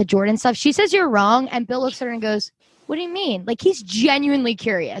wrong about the Jordan stuff, she says you're wrong. And Bill looks at her and goes, what do you mean? Like, he's genuinely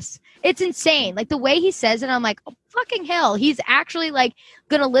curious. It's insane. Like, the way he says it, I'm like, oh, fucking hell. He's actually, like,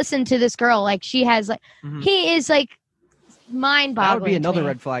 going to listen to this girl. Like, she has, like, he is, like, mind-boggling. That would be another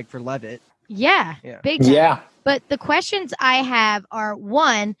red flag for Levitt. Yeah. Big time. Yeah. But the questions I have are,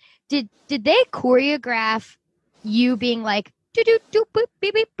 one, did they choreograph you being like, do do do boop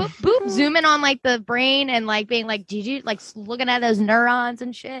beep beep boop boop, zooming on like the brain and like being like, did you like looking at those neurons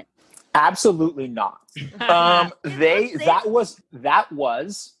and shit? Absolutely not. That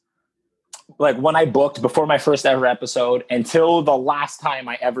was like when I booked before my first ever episode until the last time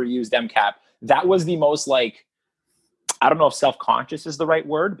I ever used MCAP. That was the most like, I don't know if self-conscious is the right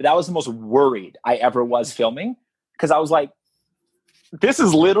word, but that was the most worried I ever was filming, because I was like, this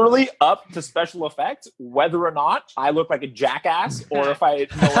is literally up to special effects, whether or not I look like a jackass or if I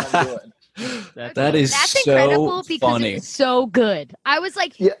know what I'm doing. That's incredible so because funny. it's so good. I was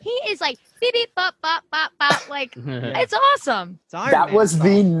like, he is like beep beep bop bop bop bop. Like, it's awesome. That was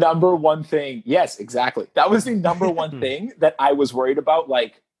the number one thing. Yes, exactly. That was the number one thing that I was worried about,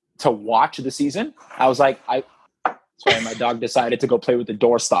 like, to watch the season. I was like, sorry, my dog decided to go play with the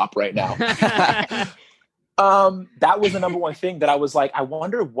doorstop right now. That was the number one thing that I was like, I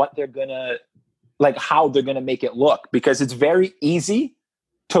wonder what they're gonna, like, how they're gonna make it look, because it's very easy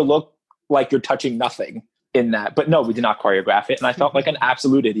to look like you're touching nothing in that. But no, we did not choreograph it, and I felt like an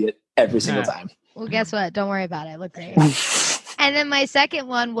absolute idiot every single time. Well, guess what? Don't worry about it. Look great. And then my second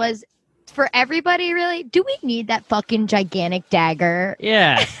one was, for everybody, really, do we need that fucking gigantic dagger?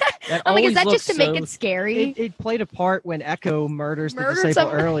 Yeah. I'm like, is that just to make it scary? It played a part when Echo murders the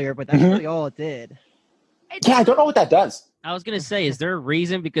disciple earlier, but that's really all it did. Yeah, I don't know what that does. I was going to say, is there a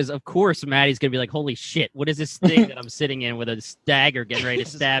reason? Because, of course, Maddie's going to be like, holy shit, what is this thing that I'm sitting in with a dagger getting ready to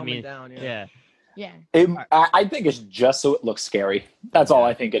stab me? Down, yeah. I think it's just so it looks scary. That's all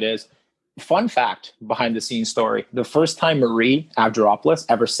I think it is. Fun fact, behind the scenes story. The first time Marie Avgeropoulos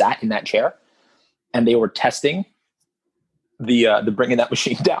ever sat in that chair and they were testing the bringing that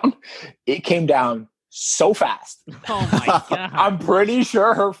machine down, it came down so fast. Oh my God. I'm pretty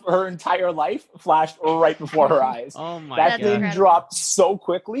sure her entire life flashed right before her eyes. Oh my God. That thing incredible. dropped so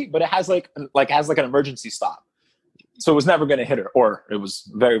quickly, but it has like an emergency stop. So it was never going to hit her, or it was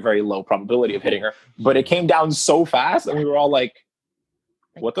very, very low probability of hitting her. But it came down so fast, and we were all like,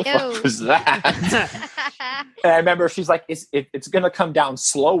 what the fuck was that? And I remember she's like, it's going to come down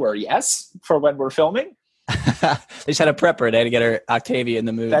slower, yes, for when we're filming. They just had to prep her. They had to get her Octavia in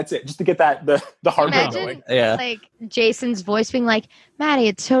the mood. That's it, just to get the heart rate going. Yeah. Like Jason's voice being like, Maddie,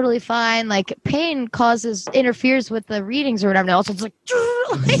 it's totally fine. Like, pain interferes with the readings or whatever. And also it's like,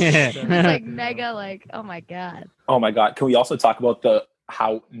 it's like mega, like, oh my God. Oh my God. Can we also talk about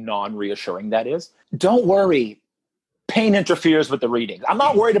how non-reassuring that is? Don't worry. Pain interferes with the readings. I'm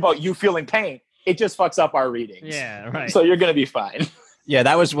not worried about you feeling pain. It just fucks up our readings. Yeah, right. So you're going to be fine. Yeah,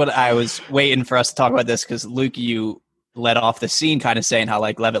 that was what I was waiting for us to talk about this, because Luke, you led off the scene kind of saying how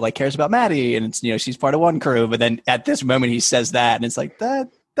like Levitt like cares about Maddie and it's, you know, she's part of one crew, but then at this moment he says that and it's like, that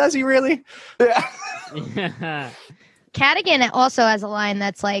does he really? Yeah. Cadigan also has a line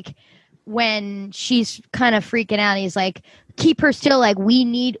that's like, when she's kind of freaking out, he's like, keep her still, like we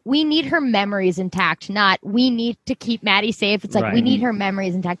need her memories intact, not we need to keep Maddie safe. It's like, right. We need her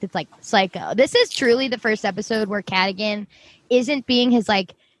memories intact. It's like Psycho. This is truly the first episode where Cadigan isn't being his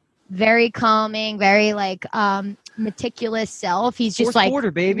like very calming, very like meticulous self. He's just Fourth like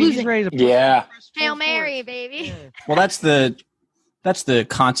quarter, baby. losing. He's ready to Yeah. Hail Mary, baby. Yeah. Well, that's the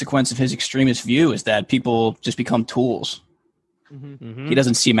consequence of his extremist view, is that people just become tools. Mm-hmm. He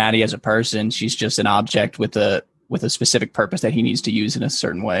doesn't see Maddie as a person. She's just an object with a specific purpose that he needs to use in a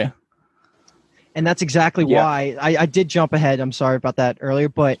certain way. And that's exactly why I did jump ahead. I'm sorry about that earlier,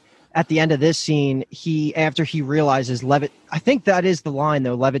 but at the end of this scene, after he realizes Levitt, I think that is the line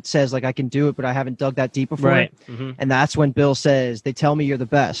though. Levitt says like, I can do it, but I haven't dug that deep before. Right. Mm-hmm. And that's when Bill says, they tell me you're the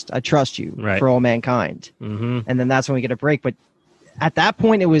best. I trust you for all mankind. Mm-hmm. And then that's when we get a break. But at that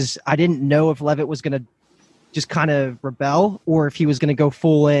point I didn't know if Levitt was going to just kind of rebel or if he was going to go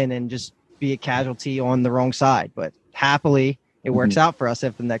full in and just be a casualty on the wrong side. But happily it works out for us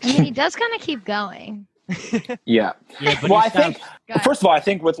after the next. I mean, he does kind of keep going. Yeah. But well, I think, first of all, I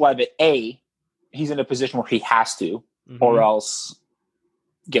think with Levitt, he's in a position where he has to, or else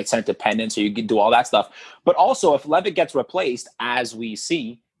get sent to penance, or you can do all that stuff. But also, if Levitt gets replaced, as we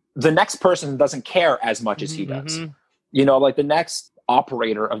see, the next person doesn't care as much as he does. You know, like the next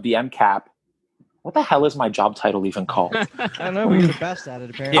operator of the MCAP. What the hell is my job title even called? I don't know. You're the best at it,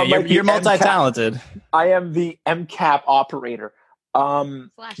 apparently. Yeah, you're multi-talented. I am the MCAP operator.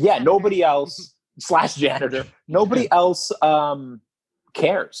 Nobody else / janitor. Nobody else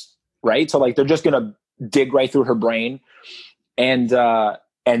cares, right? So like they're just gonna dig right through her brain and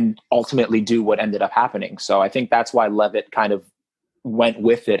ultimately do what ended up happening. So I think that's why Levitt kind of went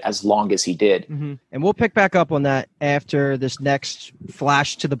with it as long as he did. Mm-hmm. And we'll pick back up on that after this next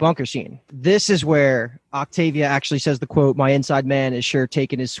flash to the bunker scene. This is where Octavia actually says the quote, "My inside man is sure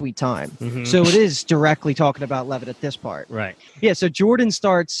taking his sweet time." Mm-hmm. So it is directly talking about Levitt at this part. Right. Yeah, so Jordan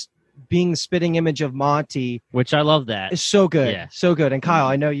starts being the spitting image of Monty. Which I love that. It's so good. Yeah. So good. And Kyle,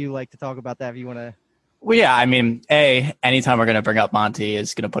 I know you like to talk about that if you want to. Well, yeah, I mean, A, anytime we're going to bring up Monty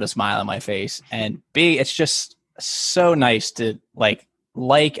is going to put a smile on my face. And B, it's just so nice to like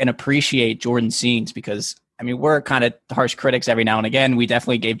and appreciate Jordan's scenes because, I mean, we're kind of harsh critics every now and again. We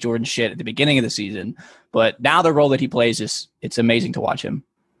definitely gave Jordan shit at the beginning of the season. But now the role that he plays it's amazing to watch him.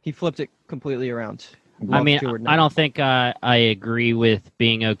 He flipped it completely around. I mean, I don't think I agree with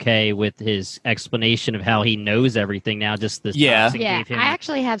being okay with his explanation of how he knows everything now. Just this, I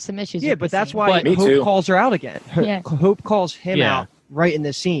actually have some issues. Yeah, with but that's scene. why Hope calls her out again. Hope calls him out right in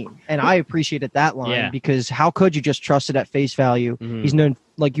this scene, and I appreciated that line because how could you just trust it at face value? Mm-hmm. He's known,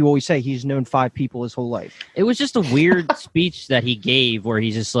 like you always say, he's known 5 people his whole life. It was just a weird speech that he gave, where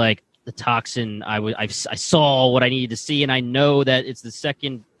he's just like, the toxin. I saw what I needed to see, and I know that it's the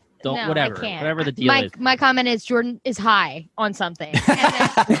second. Whatever the deal is. My comment is Jordan is high on something.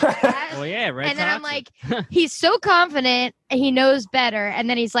 And well, yeah, right. And then I'm like, he's so confident he knows better, and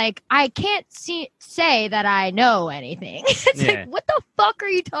then he's like, I can't say that I know anything. It's like, what the fuck are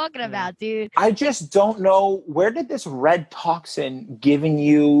you talking about, dude? I just don't know, where did this red toxin giving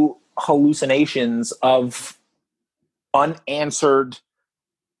you hallucinations of unanswered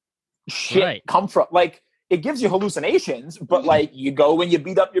shit come from? Like, it gives you hallucinations, but like you go and you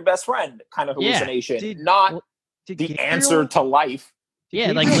beat up your best friend kind of hallucination, not the answer to life.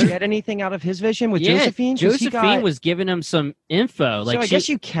 Yeah, like get anything out of his vision with Josephine? Josephine was giving him some info. Like, so I guess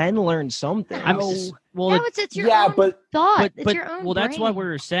you can learn something. It's your own thought. It's your own brain. That's what we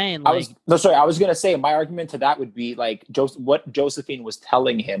were saying. I was going to say, my argument to that would be like what Josephine was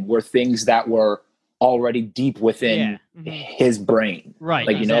telling him were things that were already deep within his brain. Right.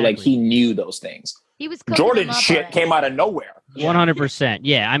 Like, like he knew those things. He was Jordan's shit came out of nowhere. 100%.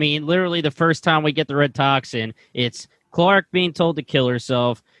 Yeah. I mean, literally the first time we get the red toxin, it's Clark being told to kill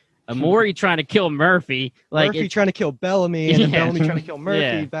herself, Amori trying to kill Murphy. Murphy trying to kill Bellamy, and then Bellamy trying to kill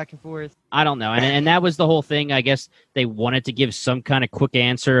Murphy, back and forth. I don't know. And that was the whole thing. I guess they wanted to give some kind of quick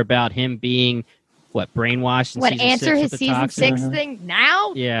answer about him being, brainwashed in season 6 his season 6 thing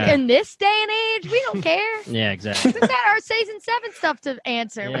now? Yeah. In this day and age? We don't care. Yeah, exactly. We've got our season 7 stuff to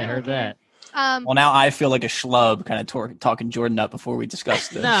answer. Yeah, I heard that. Well, now I feel like a schlub kind of talking Jordan up before we discuss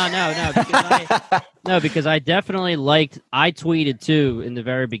this. No, because I definitely I tweeted too in the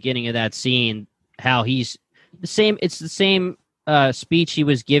very beginning of that scene how he's the same. It's the same speech he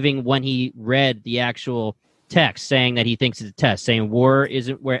was giving when he read the actual text saying that he thinks it's a test, saying war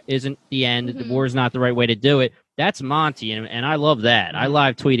isn't the end. Mm-hmm. The war is not the right way to do it. That's Monty, and I love that. I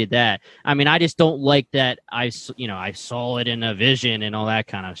live tweeted that. I mean, I just don't like that I saw it in a vision and all that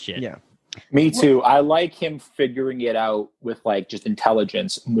kind of shit. Yeah. Me too. I like him figuring it out with like just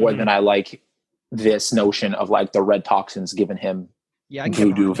intelligence more than I like this notion of like the red toxins giving him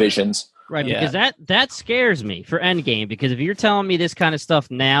voodoo visions. Right, because that scares me for Endgame. Because if you're telling me this kind of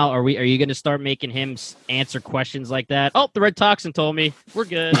stuff now, are you going to start making him answer questions like that? Oh, the red toxin told me we're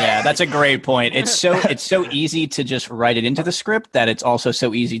good. Yeah, that's a great point. It's so easy to just write it into the script that it's also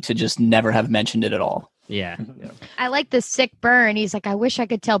so easy to just never have mentioned it at all. Yeah. I like the sick burn. He's like, I wish I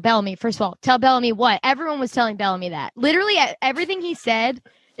could tell Bellamy. First of all, tell Bellamy what? Everyone was telling Bellamy that. Literally everything he said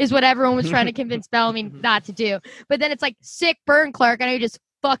is what everyone was trying to convince Bellamy not to do. But then it's like, sick burn, Clark. I know you just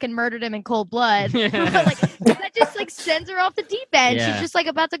fucking murdered him in cold blood. Like, that just like sends her off the deep end. Yeah. She's just like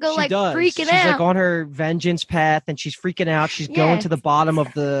about to go She's freaking out. She's like on her vengeance path and she's freaking out. She's going to the bottom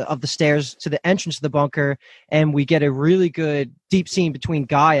of the stairs to the entrance of the bunker, and we get a really good deep scene between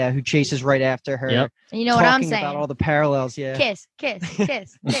Gaia, who chases right after her. Yep. And you know what I'm saying? About all the parallels, Kiss.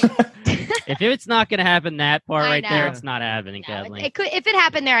 If it's not going to happen that part right there, it's not happening, Kathleen. It could, if it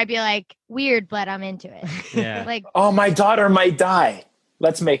happened there, I'd be like, weird, but I'm into it. Yeah. Like, oh, my daughter might die.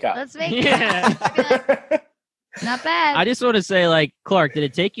 Let's make up. I'd be like, not bad. I just want to say, like, Clark, did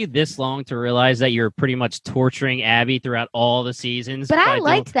it take you this long to realize that you're pretty much torturing Abby throughout all the seasons? But I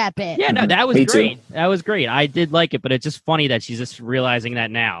liked that bit. Yeah, no, that was Me great. too. That was great. I did like it, but it's just funny that she's just realizing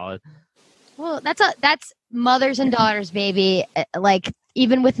that now. Well, that's mothers and daughters, baby. Like,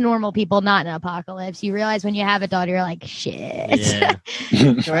 even with normal people, not in an apocalypse, you realize when you have a daughter, you're like, shit.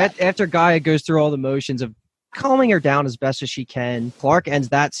 Yeah. So after Gaia goes through all the motions of calming her down as best as she can, Clark ends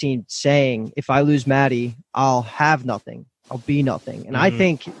that scene saying, if I lose Maddie, I'll have nothing. I'll be nothing. And I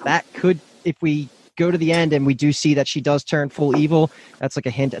think that could, if we go to the end and we do see that she does turn full evil. That's like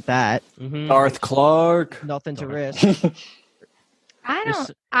a hint at that. Mm-hmm. Darth Clark. Nothing to risk.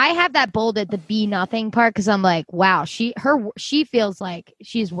 I have that bolded the be nothing part because I'm like, wow, she feels like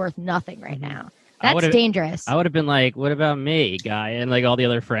she's worth nothing right now. That's dangerous. I would have been like, what about me, guy, and like all the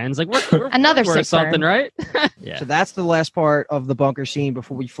other friends? Like, we're another worth something, right? Yeah. So that's the last part of the bunker scene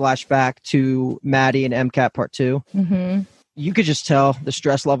before we flash back to Maddie and MCAT part 2. Mm-hmm. You could just tell the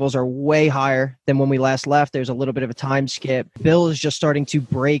stress levels are way higher than when we last left. There's a little bit of a time skip. Bill is just starting to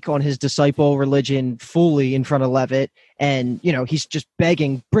break on his disciple religion fully in front of Levitt. And, he's just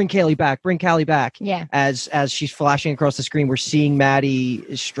begging, bring Kaylee back, bring Callie back. Yeah. As she's flashing across the screen, we're seeing Maddie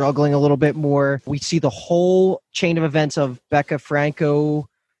is struggling a little bit more. We see the whole chain of events of Becca Franco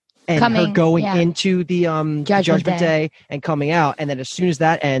and her going into the Judgment Day and coming out. And then as soon as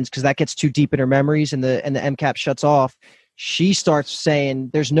that ends, because that gets too deep in her memories and the MCAP shuts off, she starts saying,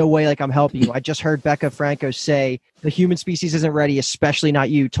 there's no way I'm helping you. I just heard Becca Franco say the human species isn't ready, especially not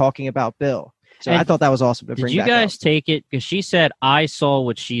you, talking about Bill. So I thought that was awesome to bring back. Did you guys up. take it? Because she said, I saw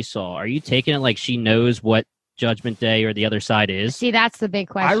what she saw. Are you taking it like she knows what Judgment Day or the other side is? See, that's the big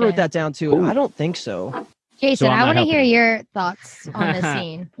question. I wrote that down too. Ooh. I don't think so. Jason, I want to hear your thoughts on the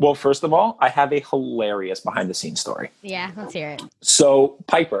scene. Well, first of all, I have a hilarious behind-the-scenes story. Yeah, let's hear it. So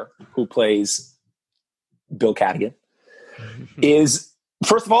Piper, who plays Bill Cadigan, is,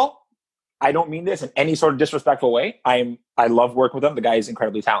 first of all, I don't mean this in any sort of disrespectful way. I love working with him. The guy is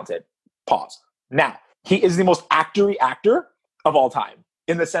incredibly talented. Pause. Now, he is the most actor-y actor of all time,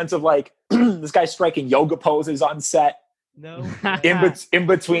 in the sense of this guy's striking yoga poses on set, in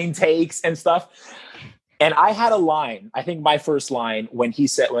between takes and stuff. And I had a line, I think my first line, when he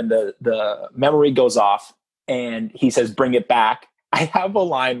said, when the memory goes off and he says, bring it back, I have a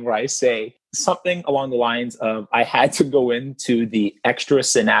line where I say something along the lines of, I had to go into the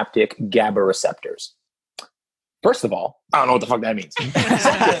extrasynaptic GABA receptors. First of all, I don't know what the fuck that means.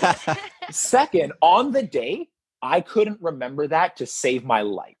 Second, on the day, I couldn't remember that to save my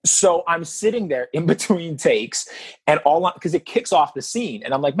life. So I'm sitting there in between takes and because it kicks off the scene.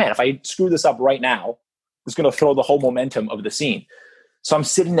 And I'm like, man, if I screw this up right now, it's going to throw the whole momentum of the scene. So I'm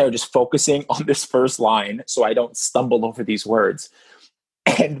sitting there just focusing on this first line so I don't stumble over these words.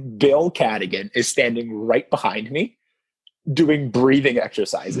 And Bill Cadigan is standing right behind me doing breathing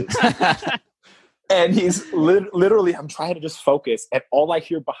exercises. And he's literally, I'm trying to just focus. And all I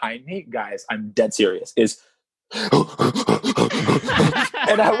hear behind me, guys, I'm dead serious, is, and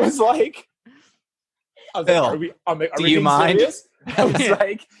I was like, Bill, are we do you mind? Serious? I was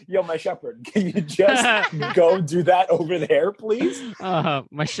like, yo, my shepherd, can you just go do that over there, please?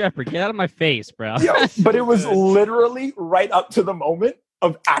 My shepherd, get out of my face, bro. Yo, but it was literally right up to the moment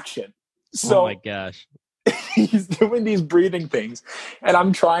of action. So, oh my gosh. He's doing these breathing things, and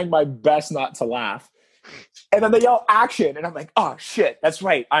I'm trying my best not to laugh. And then they yell action, and I'm like, oh shit, that's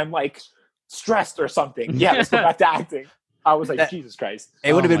right. I'm stressed or something. Yeah, let's go back to acting. I was like, Jesus Christ.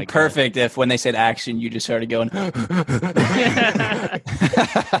 It would have been perfect if when they said action, you just started going. I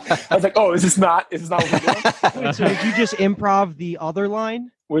was like, oh, is this not what we're doing? Wait, so did you just improv the other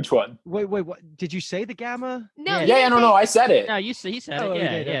line? Which one? Wait, what? Did you say the gamma? No. No, I said it. No, he said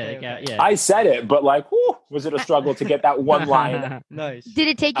it. Yeah. I said it, but was it a struggle to get that one line? Nice. Did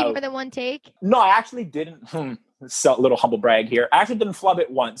it take you more than one take? No, I actually didn't. Little humble brag here. I actually didn't flub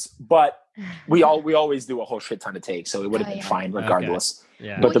it once, but we always do a whole shit ton of takes, so it would have been fine regardless.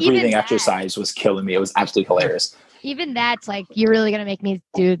 Okay. Yeah. But the breathing exercise was killing me. It was absolutely hilarious. Even that's you're really gonna make me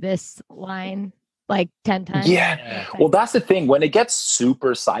do this line 10 times. Yeah. Well, that's the thing. When it gets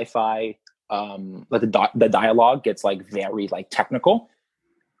super sci-fi, the dialogue gets very technical.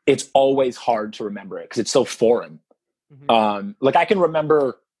 It's always hard to remember it because it's so foreign. Mm-hmm. I can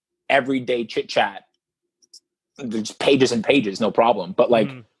remember everyday chit chat, there's pages and pages, no problem. But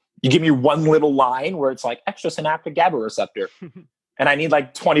you give me one little line where it's extrasynaptic GABA receptor, and I need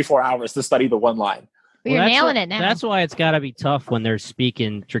 24 hours to study the one line. But you're nailing it now. That's why it's got to be tough when they're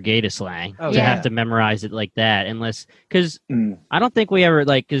speaking Trigata slang to have to memorize it like that. Because I don't think we ever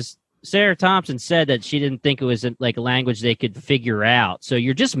because Sarah Thompson said that she didn't think it was a language they could figure out. So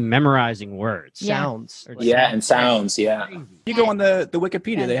you're just memorizing words, sounds, and sounds. Yeah, you go on the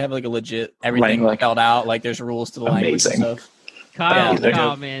Wikipedia; they have a legit everything spelled out. There's rules to the language and stuff.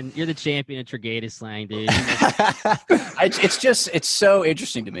 Kyle, man, you're the champion of Trigata slang, dude. It's so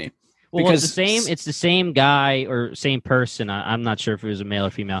interesting to me. Well, because it's the same guy or same person. I'm not sure if it was a male or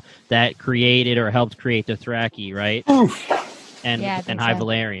female that created or helped create the Thraki, right? And High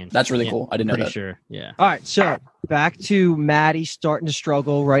Valerian. That's really cool. I didn't know that. Pretty sure. Yeah. All right, so back to Maddie starting to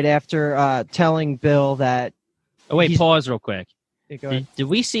struggle right after telling Bill that. Oh wait, pause real quick. Did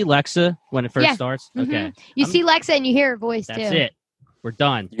we see Lexa when it first starts? Mm-hmm. Okay. You see Lexa and you hear her voice too. That's it. We're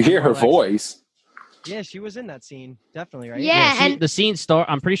done. You hear her voice. Yeah, she was in that scene, definitely, right? Yeah, and the scene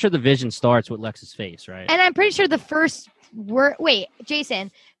I'm pretty sure the vision starts with Lex's face, right? And I'm pretty sure the first word. Wait,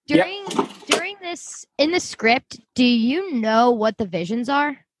 Jason. During this in the script, do you know what the visions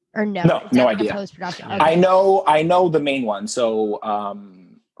are, or no? No idea. Post-production. Okay. I know the main one. So,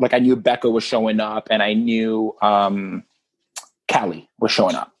 like I knew Becca was showing up, and I knew Callie was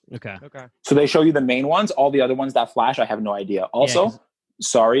showing up. Okay. So they show you the main ones. All the other ones that flash, I have no idea. Also,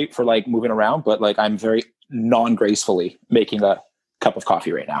 sorry for like moving around, but like I'm very non-gracefully making a cup of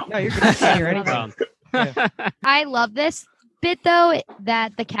coffee right now. No, you're good. You're anytime. I love this bit though,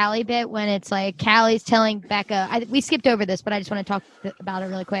 that the Callie bit when it's like Callie's telling Becca. We skipped over this, but I just want to talk about it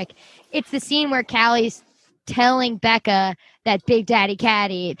really quick. It's the scene where Callie's telling Becca that Big Daddy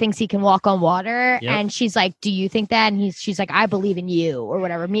Caddy thinks he can walk on water, and she's like, "Do you think that?" And she's like, "I believe in you," or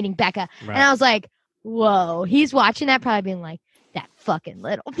whatever, meaning Becca. Right. And I was like, "Whoa!" He's watching that, probably being like, "That fucking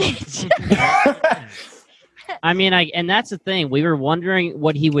little bitch." I mean, and that's the thing. We were wondering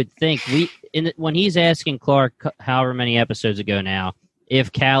what he would think. When he's asking Clark, however many episodes ago now,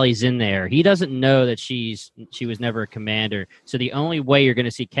 if Callie's in there, he doesn't know that she was never a commander. So the only way you're going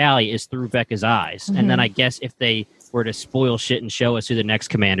to see Callie is through Becca's eyes. Mm-hmm. And then I guess if they were to spoil shit and show us who the next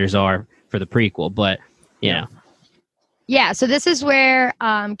commanders are for the prequel, but you know. Yeah. So this is where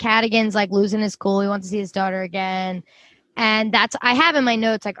Cadigan's like losing his cool. He wants to see his daughter again. And I have in my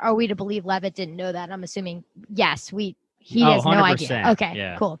notes, like, are we to believe Levitt didn't know that? I'm assuming, yes, he has no idea.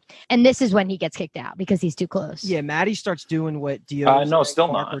 Okay, cool. And this is when he gets kicked out because he's too close. Yeah, Maddie starts doing what Dio no, still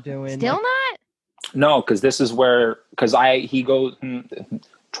not. Are doing. Still not? No, because this is where, he goes,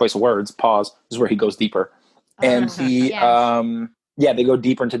 choice of words, pause, this is where he goes deeper. And he, they go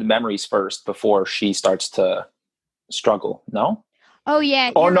deeper into the memories first before she starts to struggle. No? Oh,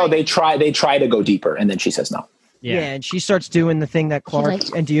 yeah. Oh, no, right. They try to go deeper, and then she says no. Yeah, and she starts doing the thing that Clark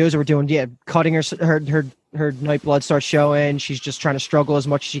and Dioza were doing. Yeah, cutting her night blood starts showing. She's just trying to struggle as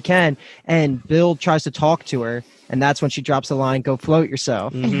much as she can. And Bill tries to talk to her, and that's when she drops the line, "Go float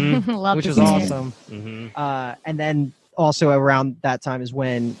yourself," which was awesome. Mm-hmm. And then also around that time is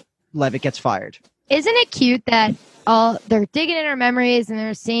when Levitt gets fired. Isn't it cute that they're digging in her memories and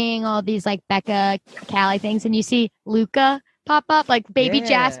they're seeing all these like Becca, Callie things, and you see Luca pop up like baby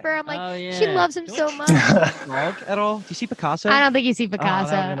Jasper. I'm like, she loves him so much. At all? Do you see Picasso? I don't think you see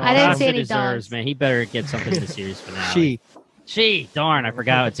Picasso. I didn't see any dogs. Man, he better get something in the series finale. She. Darn, I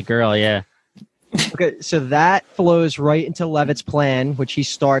forgot it's a girl. Yeah. Okay, so that flows right into Levitt's plan, which he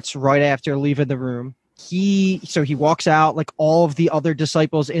starts right after leaving the room. He walks out, like all of the other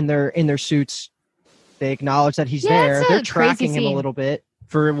disciples in their suits. They acknowledge that he's there. They're tracking him a little bit.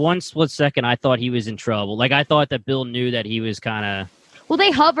 For one split second, I thought he was in trouble. Like, I thought that Bill knew that he was kind of... Well,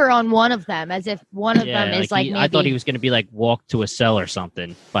 they hover on one of them as if one of them is like maybe... I thought he was going to be like walked to a cell or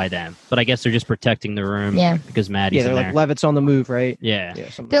something by them. But I guess they're just protecting the room because Maddie's in there. Yeah, they're like, Levitt's on the move, right? Yeah.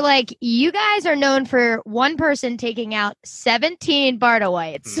 They're like, you guys are known for one person taking out 17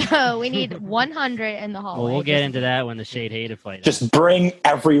 Bardowites. So we need 100 in the hallway. Well, we'll get into that when the Shade Hated fight. Just bring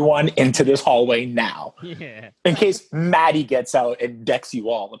everyone into this hallway now. Yeah. In case Maddie gets out and decks you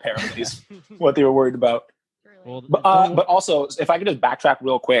all, apparently, is what they were worried about. Well, but also, if I could just backtrack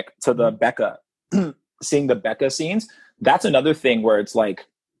real quick to the Becca, seeing the Becca scenes, that's another thing where it's like,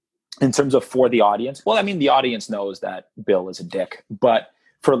 in terms of for the audience, well, I mean, the audience knows that Bill is a dick, but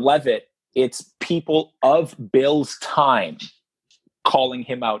for Levitt, it's people of Bill's time calling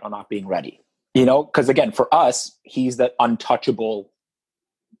him out on not being ready. You know, because again, for us, he's the untouchable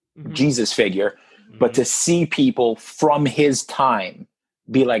Jesus figure, but to see people from his time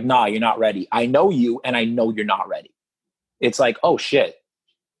be like, nah, you're not ready. I know you, and I know you're not ready. It's like, oh shit.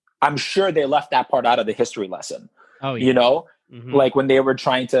 I'm sure they left that part out of the history lesson. Oh, yeah. You know, like when they were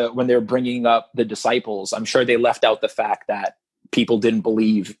bringing up the disciples, I'm sure they left out the fact that people didn't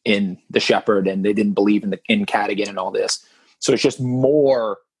believe in the shepherd and they didn't believe in Cadigan and all this. So it's just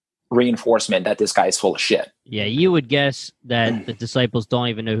more reinforcement that this guy's full of shit. Yeah, you would guess that the disciples don't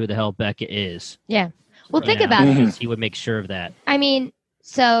even know who the hell Becca is. Yeah. Well, think about it. He would make sure of that. I mean,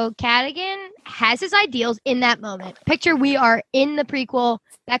 so Cadigan has his ideals in that moment. Picture we are in the prequel.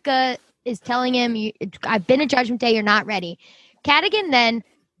 Becca is telling him, I've been at Judgment Day, you're not ready. Cadigan then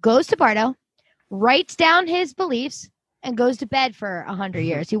goes to Bardo, writes down his beliefs, and goes to bed for 100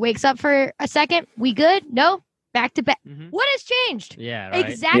 years. He wakes up for a second. We good? No? Back to bed. What has changed? Yeah, right.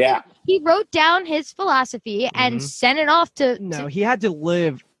 Exactly. Yeah. He wrote down his philosophy and sent it off to... No, he had to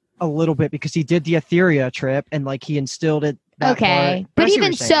live a little bit because he did the Etheria trip and like he instilled it that okay, part. but I see what even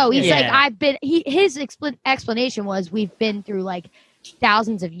you're saying. so, he's Yeah. like, I've been. His explanation was, we've been through like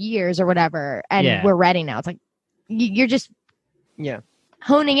thousands of years or whatever, and Yeah. we're ready now. It's like you're just Yeah.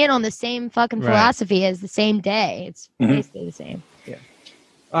 honing in on the same fucking Right. philosophy as the same day. It's basically the same.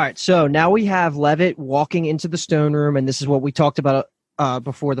 All right, so now we have Levitt walking into the stone room, and this is what we talked about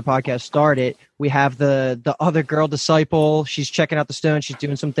before the podcast started. We have the other girl disciple. She's checking out the stone. She's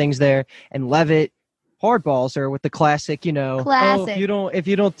doing some things there, and Levitt hardballs her with the classic, oh, Classic. if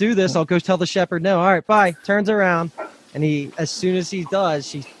you don't do this, I'll go tell the shepherd no. All right, bye. Turns around, and as soon as he does,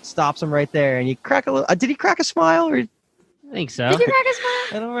 she stops him right there, and you crack a little. Did he crack a smile or? I think so. Did you crack a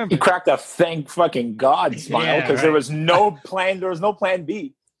smile? I don't remember. He cracked a thank fucking God smile Yeah, because there right. was no plan. There was no plan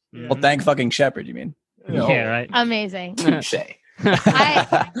B. Well, thank fucking Shepherd, you mean? Yeah, right. Amazing. Touche.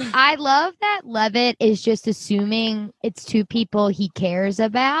 I love that Levitt is just assuming it's two people he cares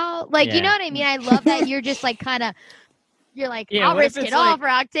about. Like, you Yeah. know what I mean? I love that you're just like kind of, you're like, Yeah, I'll what if risk it it's all like- for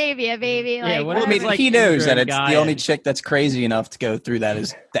Octavia, baby. Yeah, Like, what if Well, I mean, it's like he knows that Indra it's and the Gaia? only chick that's crazy enough to go through that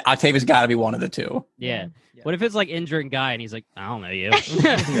is that Octavia's got to be one of the two. Yeah. Yeah. What if it's like Indra and Guy, and he's like, I don't know you.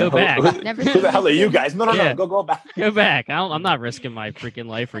 Go back. Never Who the hell are you guys? No, Yeah. go back. Go back. I'm not risking my freaking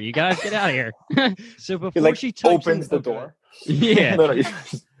life for you guys. Get out of here. So before He like she types opens in, the door. Yeah. Literally.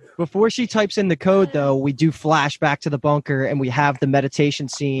 Before she types in the code, though, we do flash back to the bunker, and we have the meditation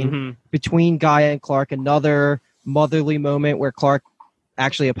scene Mhm. between Gaia and Clark. Another motherly moment where Clark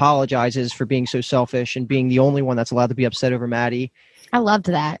actually apologizes for being so selfish and being the only one that's allowed to be upset over Maddie. I loved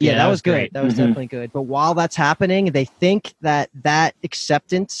that. Yeah, Yeah, that that was was good. great. That was Mhm. definitely good. But while that's happening, they think that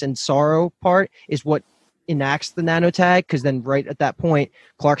acceptance and sorrow part is what enacts the nanotag, because then right at that point,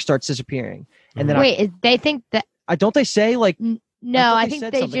 Clark starts disappearing. And then Wait, they think that, I don't they say like no, thought I they think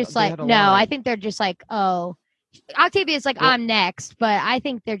said they something. just They like, had a no, line. I think they're just like, oh, Octavia's like, Well- I'm next. But I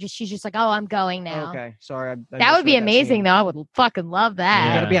think she's just like, oh, I'm going now. okay, sorry, I That would be misread amazing, scene. though. I would fucking love You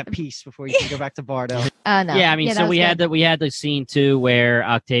that. gotta be at peace before you can go back to Bardo. No. Yeah, I mean, that so was good. we had the scene too where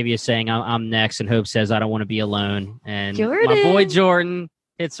Octavia's saying I'm next, and Hope says I don't want to be alone, and my boy Jordan. Jordan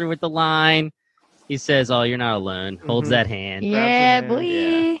hits her with the line. He says, "Oh, you're not alone." Holds Mhm. that hand. Yeah, Grabs her boy.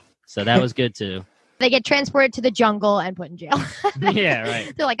 hand. So that was good too. They get transported to the jungle and put in jail. Yeah,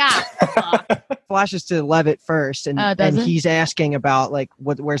 right. They're like, fuck. Flashes to Levitt first, and Oh, does it? he's asking about like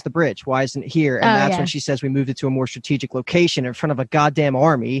where's the bridge? Why isn't it here? And Oh, that's yeah. when she says we moved it to a more strategic location in front of a goddamn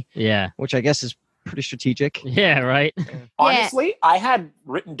army, Yeah, which I guess is pretty strategic. yeah, right. Honestly, I had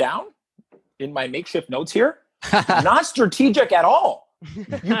written down in my makeshift notes here, not strategic at all.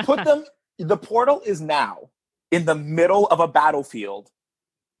 You put them, the portal is now in the middle of a battlefield,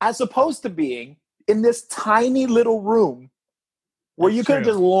 as opposed to being in this tiny little room where That's you could have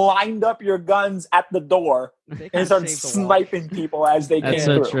true. just lined up your guns at the door They and could've started saved the wall. sniping people as they That's came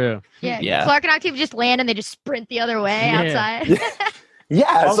so through. true. Yeah. Yeah. Clark and Octavia just land and they just sprint the other way Yeah. outside.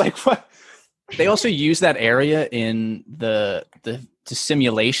 Yeah, it's like what? They also use that area in the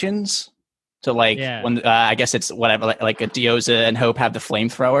simulations to like Yeah. when I guess it's whatever like a Dioza and Hope have the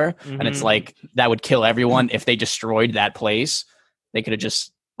flamethrower, and it's Mhm. like that would kill everyone if they destroyed that place. They could have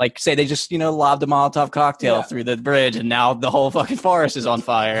just like say they just lobbed a Molotov cocktail Yeah. through the bridge, and now the whole fucking forest is on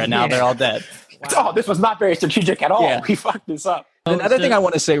fire, and now Yeah. they're all dead. Oh, this was not very strategic at all. Yeah. We fucked this up. Another so- thing I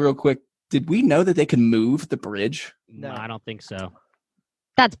want to say real quick: did we know that they could move the bridge? No, I don't think so.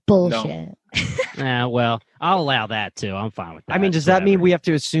 That's bullshit. Well, I'll allow that too. I'm fine with that. I mean, does that mean Whatever. we have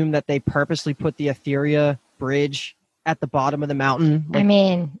to assume that they purposely put the Etheria bridge at the bottom of the mountain? I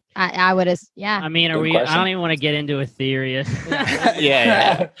mean, I would have, yeah. I mean, are Good we? I question. don't even want to get into a theory.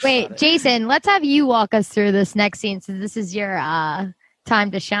 Yeah. Wait, Jason, let's have you walk us through this next scene since this is your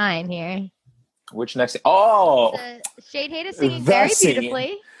time to shine here. Which next? Oh, Shade Hate is singing The very scene.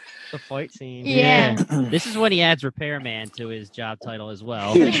 beautifully. the fight scene. Yeah. This is when he adds repairman to his job title as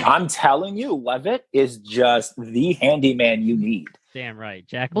well. dude, I'm telling you, Levitt is just the handyman you need. Damn right,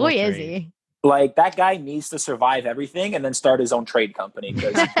 Jack. Boy, Wolftrade. is he. Like that guy needs to survive everything and then start his own trade company.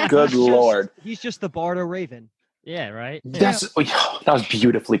 Because good lord, He's just the Bardo Raven. Yeah, right. that was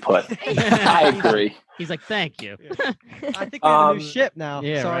beautifully put. I agree. He's like, thank you. I think we have a new Um, ship now.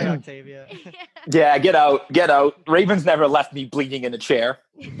 yeah, Sorry, right. Octavia. Yeah, get out, get out. Raven's never left me bleeding in a chair.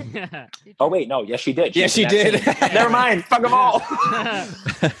 Oh wait, no, yes she did. Yes, was in she that did. scene. Never mind, fuck them all.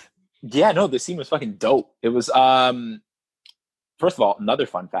 Yeah, no, this scene was fucking dope. It was first of all, another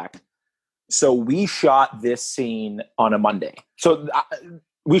fun fact. So we shot this scene on a Monday. So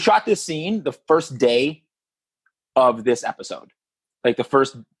we shot this scene the first day of this episode. Like the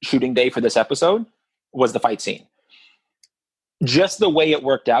first shooting day for this episode was the fight scene. Just the way it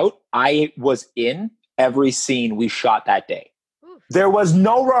worked out, I was in every scene we shot that day. Oof. There was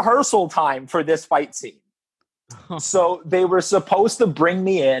no rehearsal time for this fight scene. So they were supposed to bring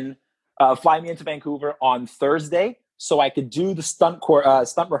me in, fly me into Vancouver on Thursday so I could do the stunt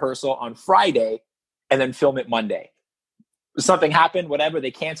rehearsal on Friday and then film it Monday. Something happened, whatever,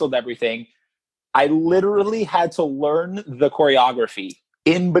 they canceled everything. I literally had to learn the choreography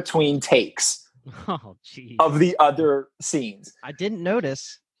in between takes of the other scenes. I didn't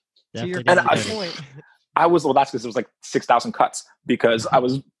notice. To your point. I was, well, that's because it was like 6,000 cuts because I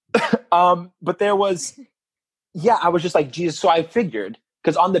was, but there was, I was just like, Jesus. So I figured,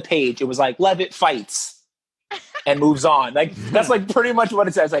 because on the page, it was like, Levitt fights and moves on. Like, that's like pretty much what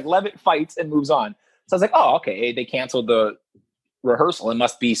it says. Like, Levitt fights and moves on. So I was like, oh, okay. They canceled the rehearsal. It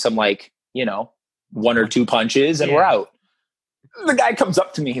must be some like, 1 or 2 punches and we're out. The guy comes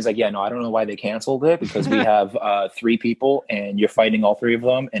up to me. He's like, yeah, no, I don't know why they canceled it because we have 3 people and you're fighting all 3 of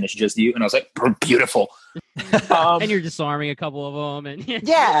them and it's just you. And I was like, beautiful. And you're disarming a couple of them. And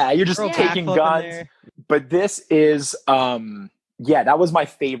you're just taking guns. But this is, that was my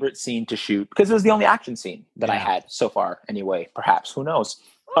favorite scene to shoot because it was the only action scene that I had so far anyway. Perhaps, who knows?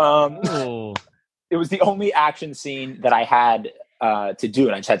 It was the only action scene that I had to do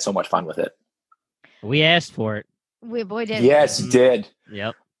and I just had so much fun with it. We asked for it. We did. Yes, you did.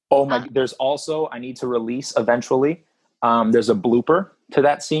 Yep. Oh my! There's also, I need to release eventually. There's a blooper to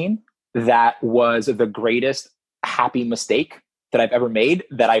that scene that was the greatest happy mistake that I've ever made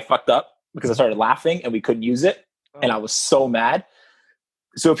that I fucked up because I started laughing and we couldn't use it. And I was so mad.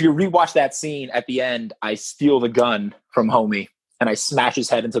 So if you rewatch that scene at the end, I steal the gun from Homie and I smash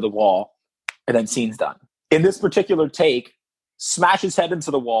his head into the wall and then scene's done. In this particular take, smash his head into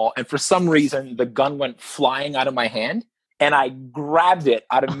the wall, and for some reason, the gun went flying out of my hand, and I grabbed it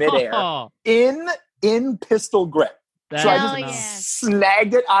out of midair in pistol grip. So I just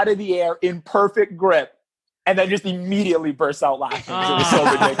snagged it out of the air in perfect grip, and then just immediately burst out laughing. It was so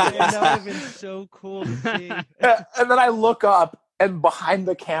ridiculous. That would have been so cool to see. And then I look up, and behind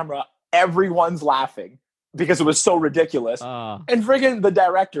the camera, everyone's laughing because it was so ridiculous. And friggin' the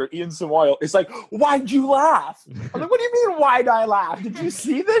director, Ian Samoil, is like, why'd you laugh? I'm like, what do you mean, why'd I laugh? Did you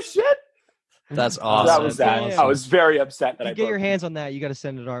see this shit? That's awesome. That was that. Awesome. I was very upset that you I get your hands on that. You got to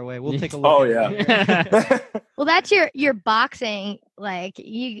send it our way. We'll take a look. Oh, yeah. Well, that's your boxing. Like,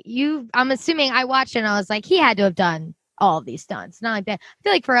 you, I'm assuming I watched it and I was like, he had to have done all of these stunts. Not like that. I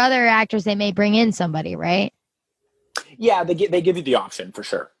feel like for other actors, they may bring in somebody, right? Yeah, they give you the option for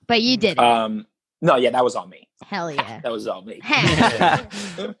sure. But you did it. No, that was on me. Hell yeah. That was on me.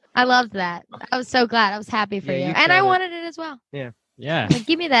 I loved that. I was so glad. I was happy for you. And I wanted it as well. Yeah. Yeah. Like,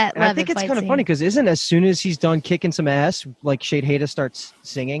 give me that. And I think it's kind of funny because isn't as soon as he's done kicking some ass, like Shade Hader starts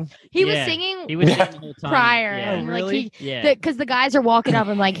singing? He was singing the whole time. prior. Yeah. And really? Because the guys are walking up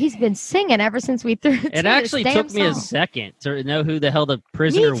and like, he's been singing ever since we threw it. Actually took me a second to know who the hell the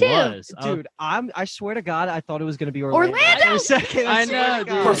prisoner was. Dude, I swear to God, I thought it was going to be Orlando. Orlando! Second, I know,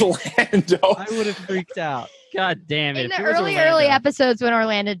 dude. Orlando. I would have freaked out. God damn it. In the early episodes when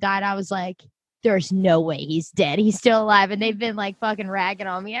Orlando died, I was like, there's no way he's dead. He's still alive. And they've been like fucking ragging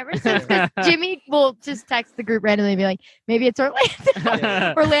on me ever since. Jimmy will just text the group randomly and be like, maybe it's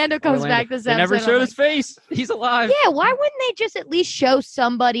Orlando. Orlando comes back this episode. They never showed his face. He's alive. Yeah, why wouldn't they just at least show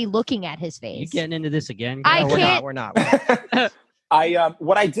somebody looking at his face? You getting into this again? I No, can't. We're not.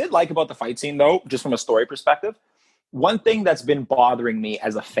 What I did like about the fight scene, though, just from a story perspective, one thing that's been bothering me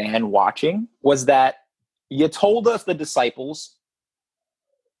as a fan watching was that you told us the disciples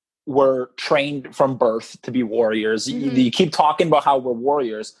were trained from birth to be warriors. Mm-hmm. You keep talking about how we're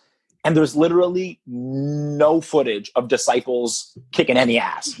warriors, and there's literally no footage of disciples kicking any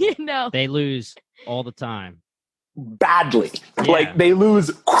ass. They lose all the time. Badly. Yeah. Like, they lose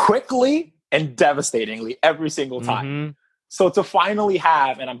quickly and devastatingly every single time. Mm-hmm. So to finally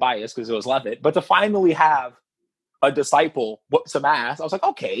have, and I'm biased because it was Levitt, but to finally have a disciple whoop some ass, I was like,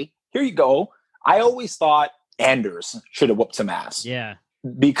 okay, here you go. I always thought Anders should have whooped some ass. Yeah.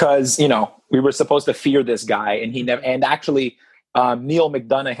 Because, we were supposed to fear this guy, and he never, and actually Neil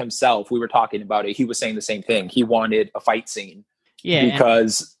McDonough himself, we were talking about it, he was saying the same thing. He wanted a fight scene. Yeah.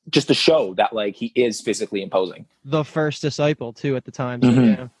 Because just to show that, like, he is physically imposing. The first disciple, too, at the time. So,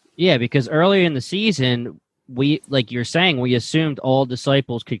 Mm-hmm. Yeah, because earlier in the season, we, like you're saying, we assumed all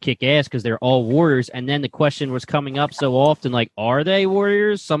disciples could kick ass because they're all warriors, and then the question was coming up so often, like, are they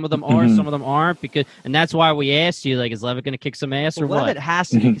warriors? Some of them are, some of them aren't, and that's why we asked you, like, is Levitt going to kick some ass or what? Levitt has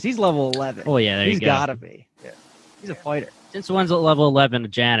to be, because he's level 11. Oh yeah, he's got to be. Yeah, he's a fighter. Since when's at level 11 a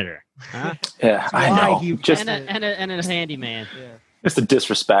janitor? Huh? Yeah, I know. Just and a handyman. Yeah. Just a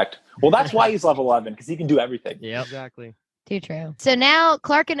disrespect. Well, that's why he's level 11, because he can do everything. Yeah, exactly. Too true. So now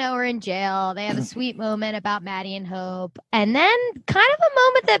Clark and Noah are in jail. They have a sweet moment about Maddie and Hope. And then kind of a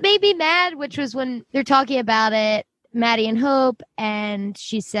moment that made me mad, which was when they're talking about it, Maddie and Hope, and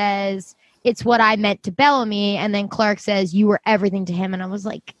she says, it's what I meant to Bellamy. And then Clark says, you were everything to him. And I was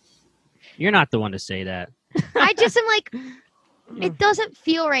like, you're not the one to say that. I just am like, it doesn't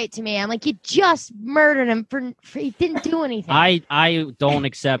feel right to me. I'm like, you just murdered him for he didn't do anything. I don't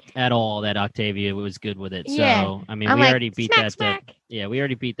accept at all that Octavia was good with it. So Yeah. I mean, I'm we like, already beat smack, that. smack. Yeah, we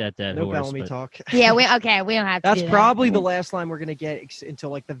already beat that No horse. Bellamy but- talk. Yeah, we don't have to. That's do that. probably the last line we're gonna get until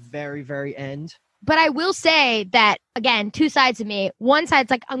like the very, very end. But I will say that, again, two sides of me. One side's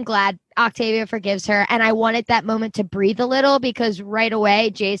like, I'm glad Octavia forgives her. And I wanted that moment to breathe a little because right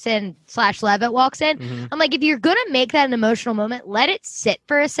away, Jason/Levitt walks in. Mhm. I'm like, if you're going to make that an emotional moment, let it sit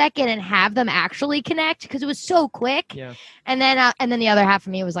for a second and have them actually connect because it was so quick. Yeah. And then the other half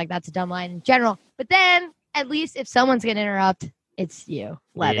of me was like, that's a dumb line in general. But then at least if someone's going to interrupt, it's you,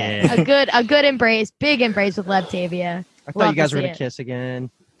 Levitt. Yeah. A good embrace, big embrace with Levtavia. I thought Love you guys to were see gonna it. kiss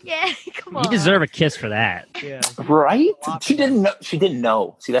again. Yeah, come on. You deserve a kiss for that. Yeah. Right? She didn't know. She didn't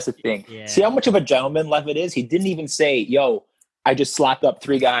know. See, that's the thing. Yeah. See how much of a gentleman Levitt is? He didn't even say, yo, I just slapped up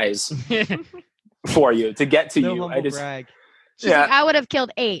 3 guys for you to get to No you. humble I just, brag. She's like, I would have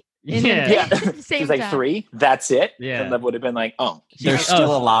killed 8. Yeah. yeah. At the same She's like, time. 3? That's it? Yeah. And Lev would have been like, oh. They're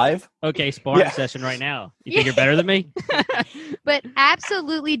still alive. Okay, sparring Yeah. session right now. You think you're better than me? But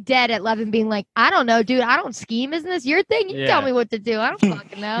absolutely dead at Levin being like, I don't know, dude. I don't scheme. Isn't this your thing? You Yeah. tell me what to do. I don't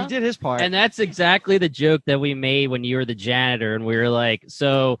fucking know. He did his part. And that's exactly the joke that we made when you were the janitor, and we were like,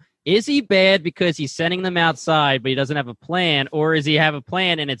 so is he bad because he's sending them outside, but he doesn't have a plan, or is he have a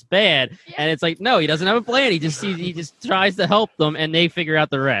plan and it's bad? Yeah. And it's like, no, he doesn't have a plan. He just tries to help them, and they figure out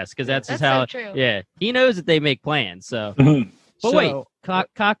the rest because that's just That's how. so true. Yeah, he knows that they make plans. So, Mhm. but So- wait,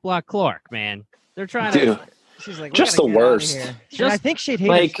 cock block Clark, man, they're trying Dude. to. She's like, Just "We gotta the get outta worst. here." And Just- I think Shade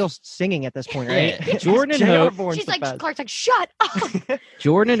Hayden's like- still singing at this point, right? Yeah. Jordan and J.R. Hope- Bourne's She's the like, best. Clark's like, shut up.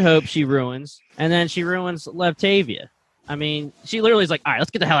 Jordan and Hope she ruins, and then she ruins Levtavia. I mean, she literally is like, all right,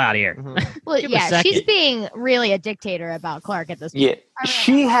 let's get the hell out of here. Mhm. Well, Give him a yeah, she's second. being really a dictator about Clark at this point. Yeah.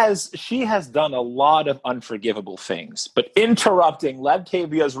 I really She has done a lot of unforgivable things, but interrupting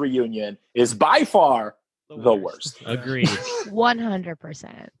Levtavia's reunion is by far the worst. Agreed.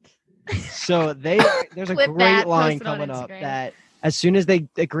 100%. So there's a Clip great that, line post it on coming up Instagram. that as soon as they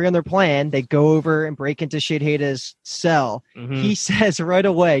agree on their plan, they go over and break into Shade Hayden's cell. Mhm. He says right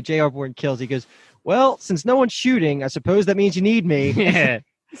away, J.R. Bourne kills. He goes, well, since no one's shooting, I suppose that means you need me. Yeah.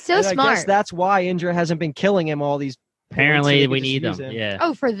 So And I smart. guess that's why Indra hasn't been killing him all these points, so Apparently, they we could just need use them. him. Yeah.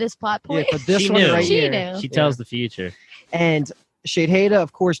 Oh, for this plot Yeah, point? for this She one knew. right She here. knew. She tells the future. And Shade Hayda,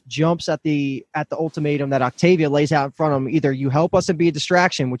 of course, jumps at the ultimatum that Octavia lays out in front of him. Either you help us and be a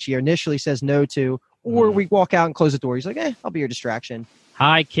distraction, which he initially says no to, or Mhm. we walk out and close the door. He's like, I'll be your distraction.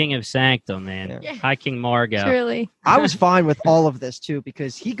 High King of Sanctum, man. Yeah. High King Margo. Truly. I was fine with all of this, too,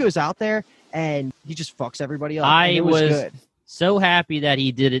 because he goes out there and he just fucks everybody up. I and it was was- good. So happy that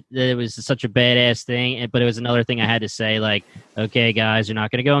he did it, that it was such a badass thing. But it was another thing I had to say, like, okay, guys, you're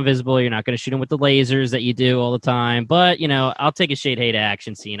not going to go invisible. You're not going to shoot him with the lasers that you do all the time. But, I'll take a Shade Hayda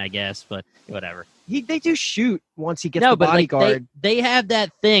action scene, I guess. But whatever. They do shoot once he gets No, the but bodyguard. they have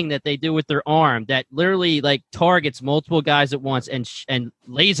that thing that they do with their arm that literally like targets multiple guys at once and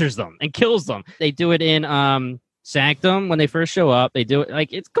lasers them and kills them. They do it in Sanctum when they first show up. They do it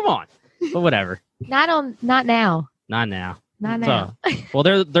like it's come on, but whatever. Not now. Not now. Not So, now. well,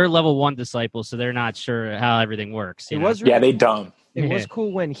 they're level 1 disciples, so they're not sure how everything works. It you know? was Yeah, really they dumb. It was Yeah.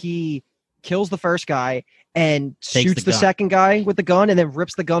 cool when he kills the first guy and Takes shoots the the gun. second guy with the gun and then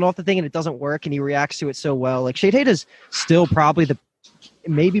rips the gun off the thing and it doesn't work and he reacts to it so well. Like Shade Hayda's still probably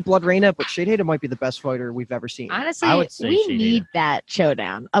maybe Blood Reyna, but Shade Hayda might be the best fighter we've ever seen. Honestly, I would say we Shade need Hayda. that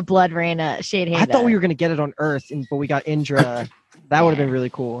showdown. A Blood Reyna, Shade Hayda. I thought we were gonna get it on Earth, but we got Indra. That would have been really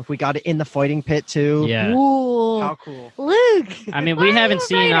cool if we got it in the fighting pit too. Yeah. Ooh. How cool! Luke. I mean, why we are haven't you a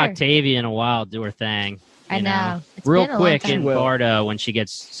seen fighter? Octavia in a while do her thing. I you know. It's Real been a long quick time. in Will. Bardo when she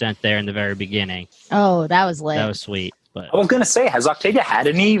gets sent there in the very beginning. Oh, that was lit. That was sweet. But I was going to say, has Octavia had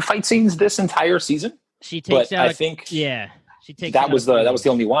any fight scenes this entire season? she takes But out. I think yeah, she takes. that was the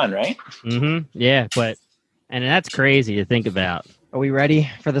only one, right? Mm-hmm. Yeah, and that's crazy to think about. Are we ready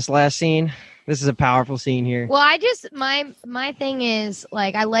for this last scene? This is a powerful scene here. Well, I just my thing is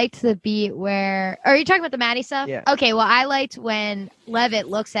like I liked the beat where are you talking about the Maddie stuff? Yeah. Okay, well I liked when Levitt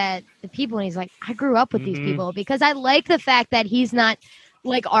looks at the people and he's like, I grew up with these Mhm. people because I like the fact that he's not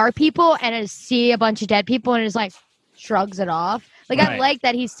like our people and is see a bunch of dead people and is like shrugs it off. Like I Right. like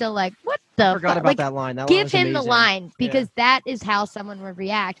that he's still like, what the I forgot fuck? about Like, that line. That line give was him the amazing. line because that is how someone would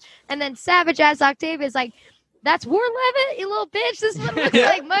react. And then Savage as Octavia is like, That's War Levitt, you little bitch. This is what it looks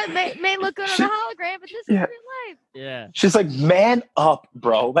like. May look good on the hologram, but this is real life. Yeah. She's like, man up,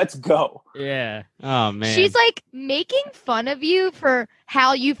 bro. Let's go. Yeah. Oh, man. She's like making fun of you for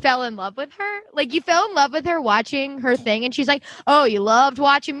how you fell in love with her. Like, you fell in love with her watching her thing, and she's like, oh, you loved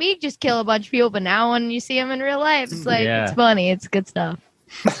watching me just kill a bunch of people, but now when you see them in real life, it's like, it's funny. It's good stuff.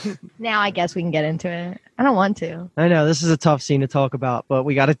 Now I guess we can get into it. I don't want to. I know this is a tough scene to talk about, but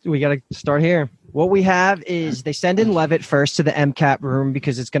we gotta start here. What we have is they send in Levitt first to the MCAP room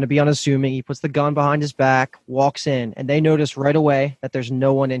because it's going to be unassuming. He puts the gun behind his back, walks in, and they notice right away that there's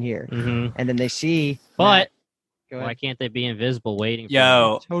no one in here. Mm-hmm. And then they see. But why can't they be invisible waiting for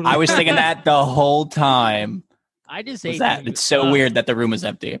Yo, totally. I was thinking that the whole time. I just Was hate that. It's so weird that the room is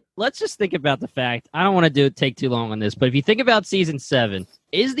empty. Let's just think about the fact. I don't want to take too long on this, but if you think about season 7,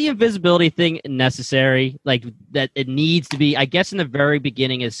 is the invisibility thing necessary? Like that it needs to be. I guess in the very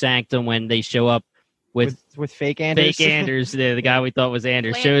beginning of Sanctum when they show up with fake Anders. Fake Anders, the guy we thought was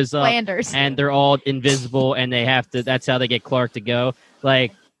Anders, shows up, Flanders. And they're all invisible, and they have to. That's how they get Clark to go.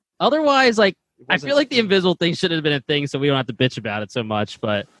 Like otherwise, like I feel like the invisible thing should have been a thing, so we don't have to bitch about it so much.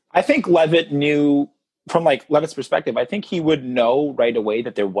 But I think Levitt knew. From like Levitt's perspective, I think he would know right away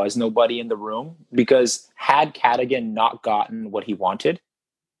that there was nobody in the room because had Cadogan not gotten what he wanted,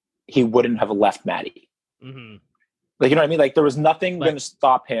 he wouldn't have left Maddie. Mm-hmm. Like, you know what I mean? Like there was nothing going to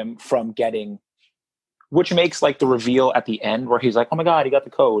stop him from getting, which makes like the reveal at the end where he's like, oh my God, he got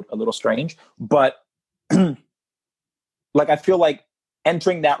the code a little strange. But like, I feel like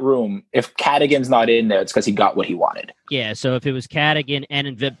entering that room, if Cadogan's not in there, it's because he got what he wanted. Yeah, so if it was Cadogan and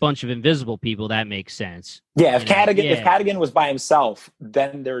a bunch of invisible people, that makes sense. Yeah, if Cadogan was by himself,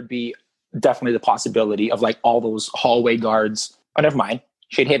 then there would be definitely the possibility of like all those hallway guards. Oh, never mind.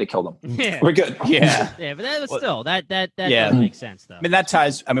 Shade Hater killed him. Yeah. We're good. Yeah. Yeah, but that was still that does make sense though. I mean that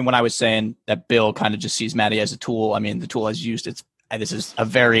ties. I mean when I was saying that Bill kind of just sees Maddie as a tool. I mean the tool has used its. And this is a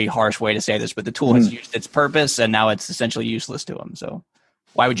very harsh way to say this, but the tool has used its purpose, and now it's essentially useless to him. So,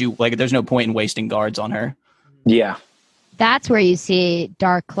 why would you like? There's no point in wasting guards on her. Yeah, that's where you see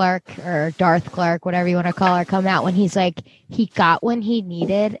Darth Clark, whatever you want to call her, come out when he's like, he got what he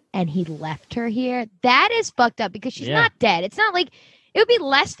needed and he left her here. That is fucked up because she's not dead. It's not like. It would be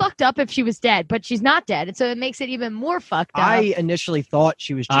less fucked up if she was dead, but she's not dead. And so it makes it even more fucked up. I initially thought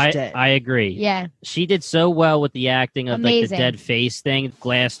she was just dead. I agree. Yeah. She did so well with the acting of like the dead face thing,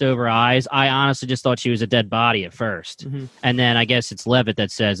 glassed over eyes. I honestly just thought she was a dead body at first. Mm-hmm. And then I guess it's Levitt that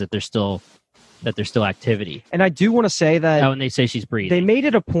says that there's still activity. And I do want to say that when they say she's breathing. They made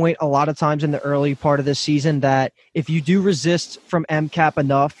it a point a lot of times in the early part of this season that if you do resist from MCAP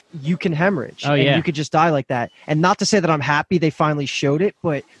enough, you can hemorrhage. Oh, and you could just die like that. And not to say that I'm happy they finally showed it,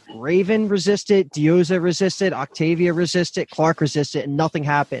 but Raven resisted, Dioza resisted, Octavia resisted, Clark resisted, and nothing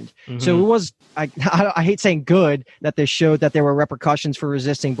happened. Mm-hmm. So it was, I hate saying good that they showed that there were repercussions for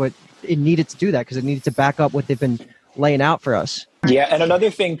resisting, but it needed to do that because it needed to back up what they've been laying out for us. Yeah, and another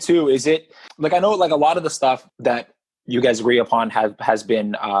thing too is it like I know like a lot of the stuff that you guys agree upon has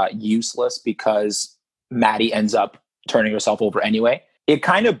been useless because Maddie ends up turning herself over anyway. It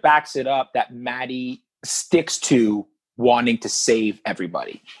kind of backs it up that Maddie sticks to wanting to save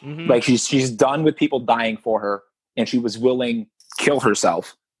everybody. Mm-hmm. Like she's done with people dying for her, and she was willing to kill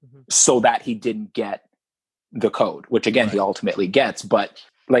herself so that he didn't get the code, which again he ultimately gets. But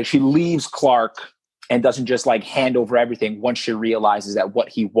like she leaves Clark. And doesn't just like hand over everything once she realizes that what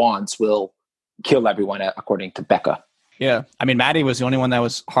he wants will kill everyone, according to Becca. Yeah. I mean, Maddie was the only one that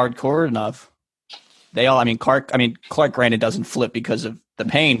was hardcore enough. They all, Clark granted doesn't flip because of the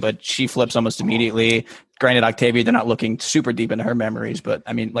pain, but she flips almost immediately. Granted, Octavia, they're not looking super deep into her memories, but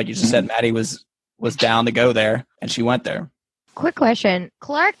I mean, like you just said, Maddie was down to go there and she went there. Quick question.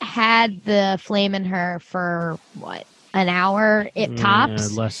 Clark had the flame in her for what? An hour, it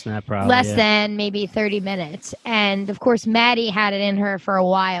tops. Less than that, probably. Less than maybe 30 minutes. And of course, Maddie had it in her for a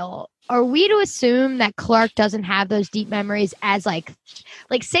while. Are we to assume that Clark doesn't have those deep memories as like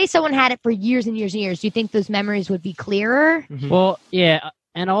say someone had it for years and years and years? Do you think those memories would be clearer? Mm-hmm. Well, yeah.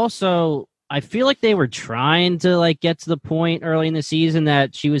 And also, I feel like they were trying to like get to the point early in the season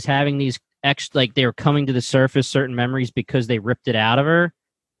that she was having these they were coming to the surface, certain memories because they ripped it out of her.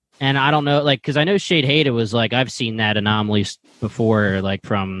 And I don't know, like, because I know Shade Hater was like, I've seen that anomaly before, like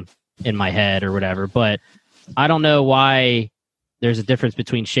from in my head or whatever. But I don't know why there's a difference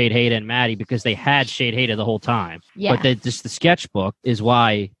between Shade Hater and Maddie because they had Shade Hater the whole time. Yeah. But the sketchbook is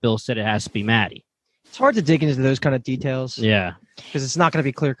why Bill said it has to be Maddie. It's hard to dig into those kind of details. Yeah. Because it's not going to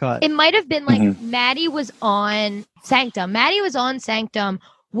be clear cut. It might have been like Maddie was on Sanctum. Maddie was on Sanctum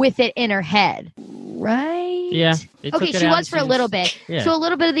with it in her head, right? Yeah. Okay, she was for a little bit. Yeah. So a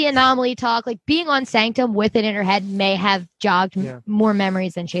little bit of the anomaly talk, like being on Sanctum with it in her head may have jogged more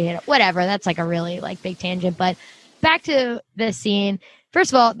memories than she had. Whatever. That's like a really like big tangent. But back to the scene.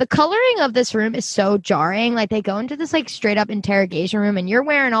 First of all, the coloring of this room is so jarring. Like they go into this like straight up interrogation room and you're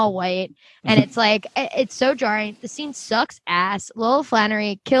wearing all white and it's like, it's so jarring. The scene sucks ass. Lola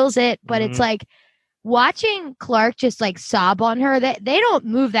Flannery kills it, but it's like watching Clark just like sob on her, that they don't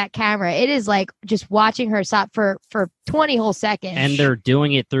move that camera. It is like just watching her sob for 20 whole seconds. And they're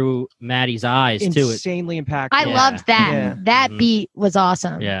doing it through Maddie's eyes too. Insanely impactful. I loved that. Yeah. That beat was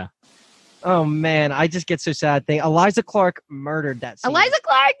awesome. Yeah. Oh man, I just get so sad. Eliza Clark murdered that scene. Eliza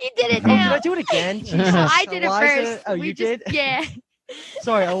Clark, you did it now. Did I do it again? I did Eliza, it first. Oh, you did? Yeah.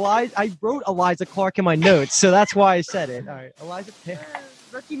 Sorry, I wrote Eliza Clark in my notes, so that's why I said it. All right, Eliza.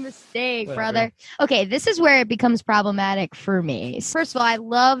 Rookie mistake, brother. Okay, this is where it becomes problematic for me. First of all, I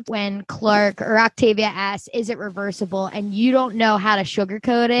loved when Clark or Octavia asks, "Is it reversible?" And you don't know how to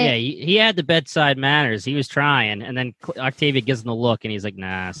sugarcoat it. Yeah, he had the bedside manners. He was trying, and then Octavia gives him the look, and he's like,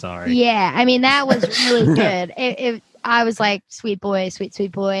 "Nah, sorry." Yeah, I mean that was really good. I was like, sweet boy, sweet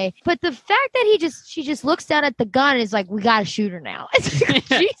boy. But the fact that she just looks down at the gun and is like, we gotta shoot her now. It's like,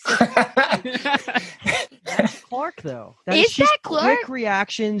 Jesus. That's Clark though. Is that Clark? Quick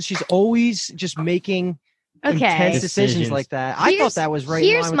reactions. She's always just making intense decisions like that. I thought that was right.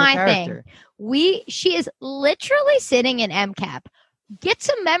 Here's in line with my the character. thing. She is literally sitting in MCAP. Get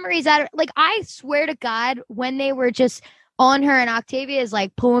some memories out of like I swear to God, when they were just on her and Octavia is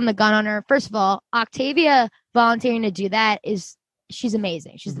like pulling the gun on her. First of all, Octavia volunteering to do that she's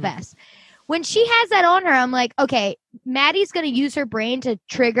amazing. She's the best. When she has that on her, I'm like, okay, Maddie's going to use her brain to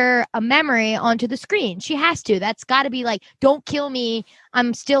trigger a memory onto the screen. She has to. That's got to be like, don't kill me.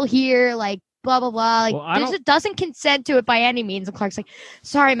 I'm still here. Like, blah, blah, blah. Like, it doesn't consent to it by any means. And Clark's like,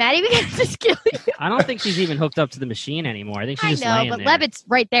 sorry, Maddie, we got to just kill you. I don't think she's even hooked up to the machine anymore. I think she's just laying there. Levitt's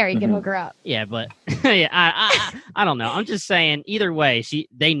right there. You can hook her up. Yeah, but I don't know. I'm just saying, either way,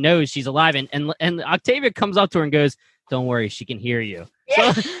 they know she's alive. And Octavia comes up to her and goes, don't worry, she can hear you.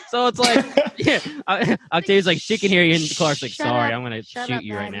 Yeah. So it's like, Octavia's like, she can hear you. And Clark's like, sorry, I'm going to shoot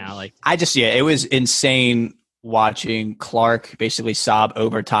you right now. Like, it was insane watching Clark basically sob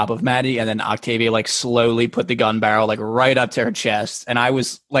over top of Maddie and then Octavia like slowly put the gun barrel like right up to her chest. And I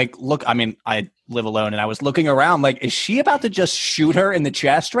was like, I live alone and I was looking around like, is she about to just shoot her in the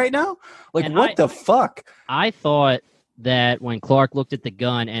chest right now? Like, and what the fuck? I thought that when Clark looked at the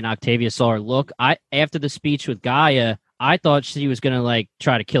gun and Octavia saw her look, after the speech with Gaia, I thought she was going to like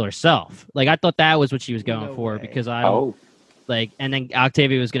try to kill herself. Like, I thought that was what she was going for because and then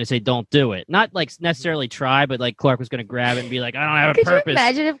Octavia was going to say, don't do it. Not like necessarily try, but like Clark was going to grab it and be like, I don't have a purpose. Could you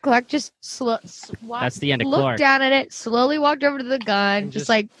imagine if Clark just that's the end of looked Clark. Down at it, slowly walked over to the gun, just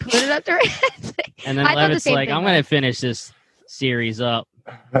like put it up to her head. And then Levitt's like, I'm going to finish this series up.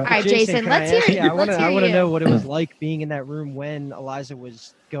 All right, Jason, let's hear it. I want to know what it was like being in that room when Eliza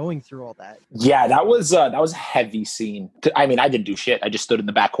was going through all that. Yeah, that was a heavy scene. I mean, I didn't do shit. I just stood in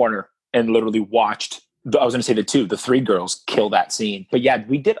the back corner and literally watched. I was going to say the three girls kill that scene. But yeah,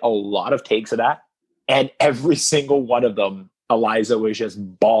 we did a lot of takes of that. And every single one of them, Eliza was just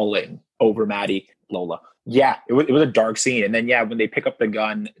bawling over Maddie, Lola. Yeah, it was a dark scene. And then, when they pick up the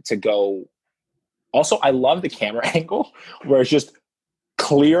gun to go. Also, I love the camera angle where it's just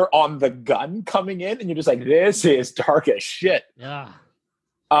clear on the gun coming in. And you're just like, this is dark as shit. Yeah.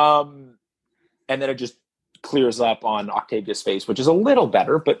 And then it just clears up on Octavia's face, which is a little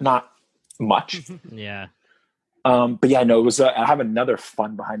better, but not much. Yeah. But yeah, no, it was I have another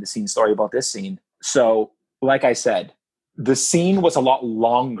fun behind the scenes story about this scene. So like I said, the scene was a lot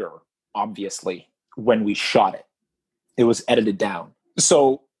longer, obviously, when we shot it. It was edited down.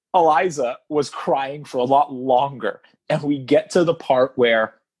 So Eliza was crying for a lot longer. And we get to the part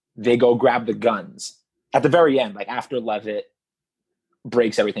where they go grab the guns at the very end, like after Levitt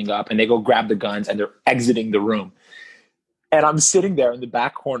breaks everything up and they go grab the guns and they're exiting the room. And I'm sitting there in the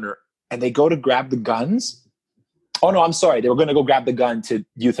back corner and they go to grab the guns. Oh, no, I'm sorry. They were going to go grab the gun to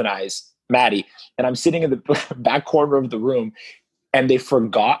euthanize Maddie. And I'm sitting in the back corner of the room and they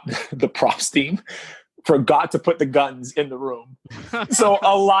forgot, the props team forgot to put the guns in the room. So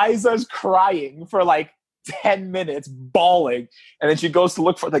Eliza's crying for like 10 minutes, bawling. And then she goes to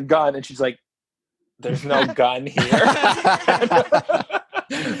look for the gun and she's like, there's no gun here.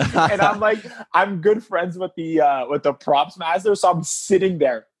 And I'm like, I'm good friends with the props master. So I'm sitting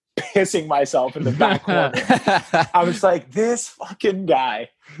there pissing myself in the back corner. I was like, this fucking guy.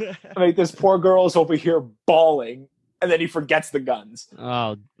 Like, this poor girl is over here bawling, and then he forgets the guns.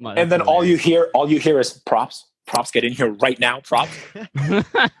 Oh, and then all you hear is props. Props, get in here right now. Props. That's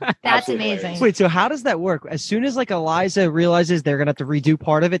Absolutely amazing. hilarious. Wait, so how does that work? As soon as like Eliza realizes they're gonna have to redo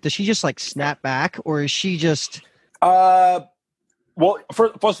part of it, does she just like snap back, or is she just? Well,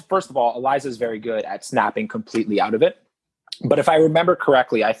 first of all, Eliza is very good at snapping completely out of it. But if I remember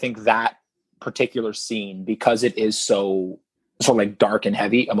correctly, I think that particular scene, because it is so like dark and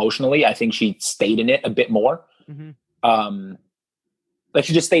heavy emotionally, I think she stayed in it a bit more. Mm-hmm. Like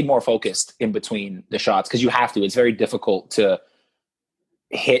she just stayed more focused in between the shots, because you have to. It's very difficult to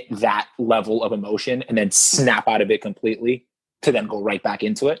hit that level of emotion and then snap out of it completely to then go right back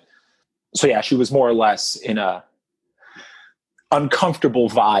into it. So yeah, she was more or less in a uncomfortable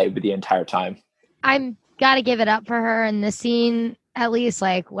vibe the entire time. I'm gotta give it up for her in this scene, at least.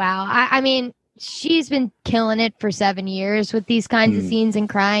 Like, wow. I mean, she's been killing it for 7 years with these kinds of scenes and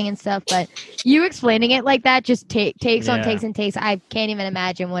crying and stuff, but you explaining it like that just takes on takes and takes. I can't even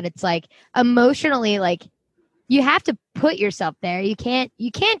imagine what it's like emotionally. Like, you have to put yourself there. You can't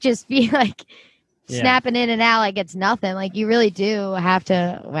just be like snapping in and out like it's nothing. Like, you really do have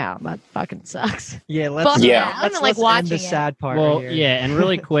to. Wow, that fucking sucks. Yeah, let's watching end the sad part. Well, right here. yeah, and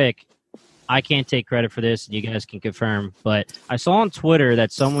really quick, I can't take credit for this, and you guys can confirm, but I saw on Twitter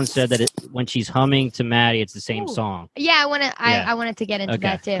that someone said that when she's humming to Maddie, it's the same song. Yeah, I wanted to get into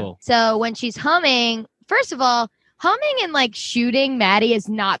that too. Cool. So when she's humming, first of all, humming and like shooting Maddie is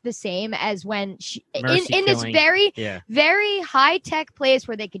not the same as when she in this very very high tech place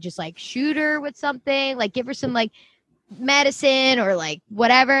where they could just like shoot her with something, like give her some like medicine or like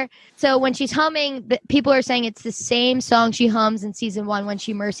whatever. So when she's humming, people are saying it's the same song she hums in season 1 when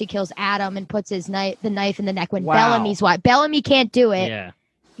she mercy kills Adam and puts the knife in the neck when Bellamy's wife. Bellamy can't do it. Yeah.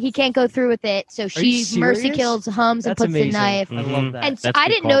 He can't go through with it, so she mercy kills, hums, and puts the knife. I love that. And so I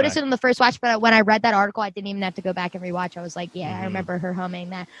didn't notice it in the first watch, but when I read that article, I didn't even have to go back and rewatch. I was like, yeah, I remember her humming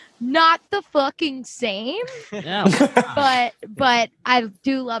that. Not the fucking same, but I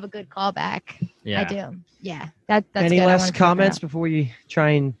do love a good callback. Yeah, I do. Yeah, that's any good. last comments before you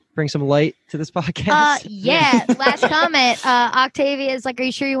try and bring some light to this podcast? Yeah, last comment. Octavia is like, are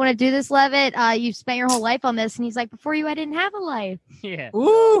you sure you want to do this, Levitt? You've spent your whole life on this. And he's like, before you, I didn't have a life. Yeah.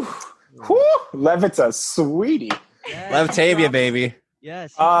 Woo! Woo! Levitt's a sweetie. Yes. Levitavia, baby.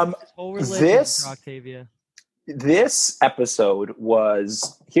 Yes. This episode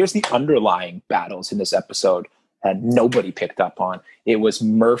was, here's the underlying battles in this episode that nobody picked up on. It was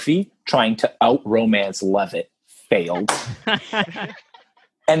Murphy trying to out-romance Levitt, failed.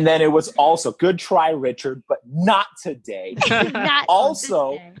 And then it was also, good try, Richard, but not today.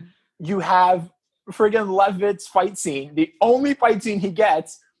 Also, you have friggin' Levitt's fight scene, the only fight scene he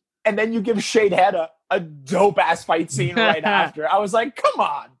gets, and then you give Shade Hedda a dope-ass fight scene right after. I was like, come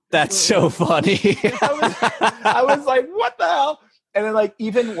on. That's so funny. I was like, what the hell? And then, like,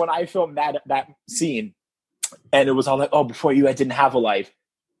 even when I filmed that scene, and it was all like, oh, before you, I didn't have a life.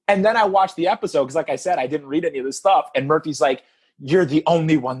 And then I watched the episode, because like I said, I didn't read any of this stuff. And Murphy's like, you're the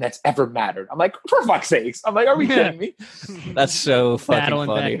only one that's ever mattered. I'm like, for fuck's sakes. I'm like, are we kidding me? That's so fucking Battling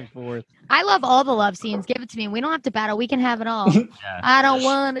funny. back and forth. I love all the love scenes. Give it to me. We don't have to battle. We can have it all. I don't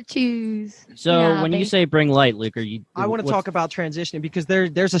want to choose. So when you say bring light, Luke, I want to talk about transitioning, because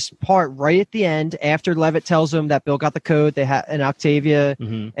there's a part right at the end after Levitt tells them that Bill got the code. They have, and Octavia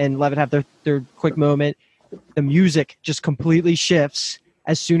and Levitt have their quick moment. The music just completely shifts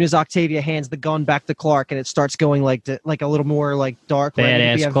as soon as Octavia hands the gun back to Clark, and it starts going like a little more like dark.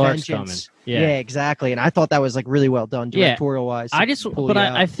 Badass Clark's coming. Yeah, exactly. And I thought that was like really well done directorial wise.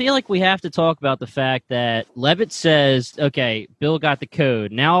 I feel like we have to talk about the fact that Levitt says, okay, Bill got the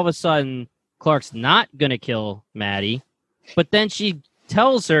code. Now all of a sudden Clark's not going to kill Maddie, but then she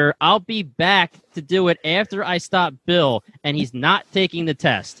tells her, I'll be back to do it after I stop Bill, and he's not taking the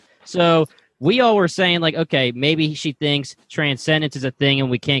test. So we all were saying, like, okay, maybe she thinks transcendence is a thing and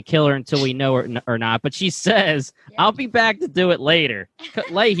we can't kill her until we know her or not. But she says, I'll be back to do it later.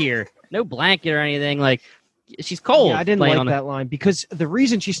 Lay here. No blanket or anything. Like, she's cold. Yeah, I didn't like that line, because the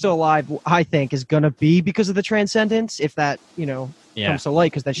reason she's still alive, I think, is going to be because of the transcendence, if that, comes to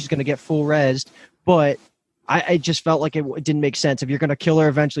light, because then she's going to get full rezzed. But I just felt like it didn't make sense. If you're going to kill her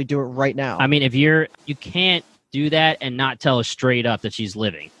eventually, do it right now. I mean, you can't do that and not tell us straight up that she's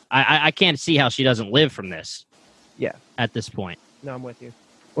living. I can't see how she doesn't live from this. Yeah. At this point. No, I'm with you.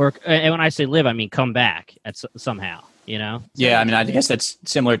 And when I say live, I mean come back somehow, Yeah, I mean, I guess that's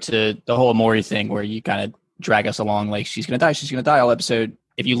similar to the whole Maury thing, where you kind of drag us along like she's going to die all episode.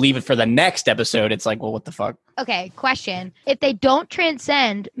 If you leave it for the next episode, it's like, well, what the fuck? Okay, question. If they don't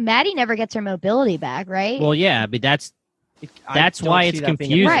transcend, Maddie never gets her mobility back, right? Well, yeah, but that's why it's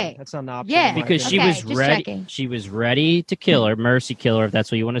confusing. Right. That's not an option. Yeah. Because she was ready. Checking. She was ready to kill her, mercy kill her, if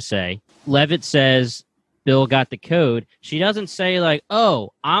that's what you want to say. Levitt says, Bill got the code, she doesn't say like,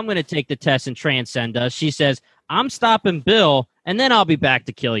 oh, I'm going to take the test and transcend us. She says, I'm stopping Bill, and then I'll be back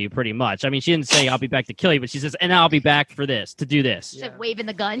to kill you, pretty much. I mean, she didn't say I'll be back to kill you, but she says, and I'll be back for this, to do this. She's like waving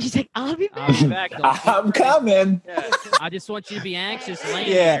the gun. She's like, I'll be back. I'll be back. I'm coming. I just want you to be anxious.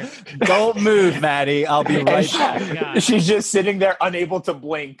 Yeah. Don't move, Maddie. I'll be right back. She's just sitting there, unable to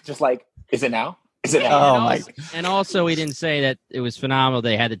blink, just like, is it now? Is it now? Oh my! And also, we didn't say that it was phenomenal.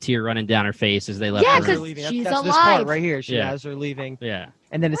 They had the tear running down her face as they left. Yeah, the room. because That's she's this part alive. right here. She Yeah. has her leaving, Yeah.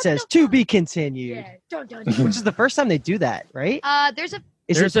 and then it says "to be continued," Yeah. Don't. which is the first time they do that, right? There's a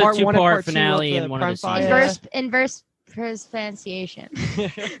Is There's it a part one and two-part part two finale of in one of the Prime seasons. Five? inverse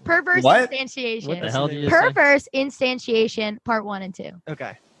instantiation. Perverse What? instantiation. What the hell did you just say? Perverse instantiation, part 1 and 2.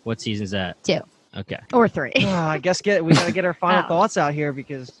 Okay. What season's that? 2 Okay. or 3. I guess we gotta get our final Wow. thoughts out here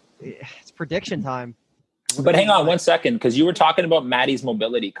because it's prediction time. But hang on 1 second, because you were talking about Maddie's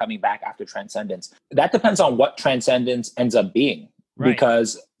mobility coming back after Transcendence. That depends on what Transcendence ends up being. Right.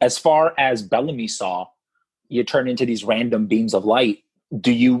 Because as far as Bellamy saw, you turn into these random beams of light.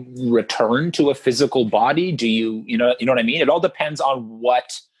 Do you return to a physical body? Do you know what I mean? It all depends on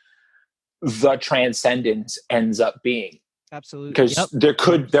what the Transcendence ends up being. Absolutely. Because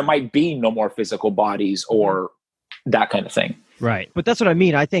there might be no more physical bodies or that kind of thing. Right. But that's what I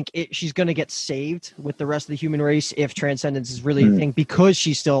mean. I think she's going to get saved with the rest of the human race if Transcendence is really a thing because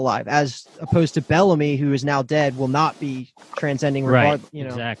she's still alive, as opposed to Bellamy, who is now dead, will not be transcending. Right. Exactly.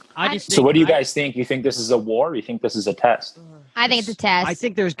 Exactly. What do you guys think? You think this is a war? Or you think this is a test? I think it's a test. I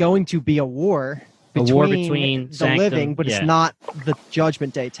think there's going to be a war between the Sanctum, living, but yeah. it's not the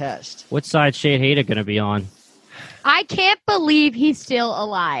Judgment Day test. What side Shade Hater going to be on? I can't believe he's still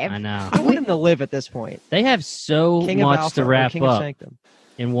alive. I know. I want him to live at this point. They have so King of much Alpha to or wrap King of up Sanctum.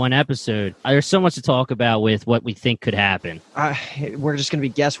 in one episode. There's so much to talk about with what we think could happen. We're just going to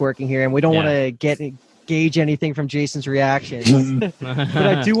be guessworking here, and we don't want to gauge anything from Jason's reaction. But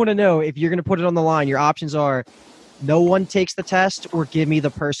I do want to know, if you're going to put it on the line, your options are no one takes the test, or give me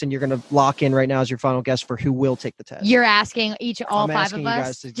the person you're going to lock in right now as your final guess for who will take the test. You're asking all I'm 5 asking of you guys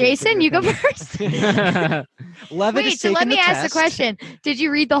us. to give Jason, your you go opinion. first. Levitt Wait, is so let taking me the ask the test. question. Did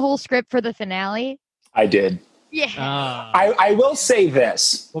you read the whole script for the finale? I did. Yeah. I will say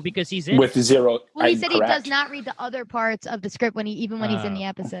this well, because he's in with zero. Well, he I'm said correct. he does not read the other parts of the script when he's in the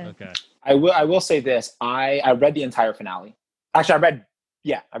episode. Okay. I will say this. I read the entire finale. Actually, I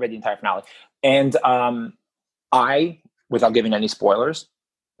read the entire finale, and I, without giving any spoilers,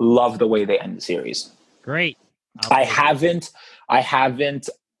 love the way they end the series. Great. I haven't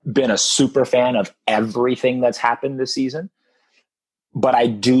been a super fan of everything that's happened this season, but I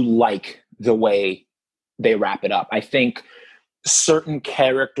do like the way they wrap it up. I think certain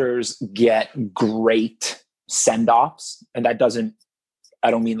characters get great send-offs, and I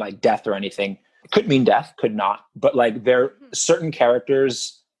don't mean like death or anything. It could mean death, could not, but like certain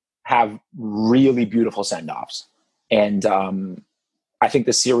characters have really beautiful send-offs. And I think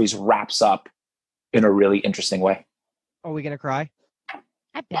the series wraps up in a really interesting way. Are we going to cry?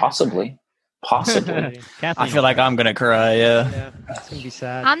 I bet. Possibly. I feel like I'm gonna cry. Yeah, it's going to be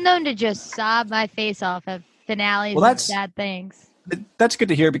sad. I'm known to just sob my face off at finales Well, and that's- sad things. That's good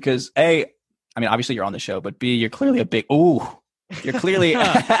to hear because I mean, obviously you're on the show, but B, you're clearly a big you're clearly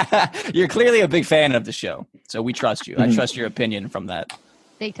a big fan of the show. So we trust you. I trust your opinion from that.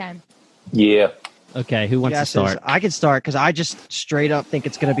 Big time. Yeah. Okay, who wants to start? I can start because I just straight up think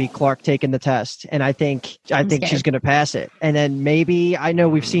it's going to be Clark taking the test, and I think scared. she's going to pass it. And then maybe I know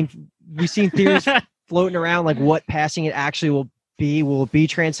we've seen theories floating around like what passing it actually will be. Will it be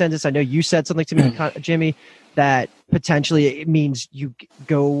Transcendence? I know you said something to me, Jimmy, that potentially it means you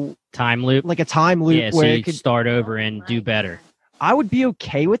go Time loop. like a time loop Yeah, so where you it could. start over and do better. I would be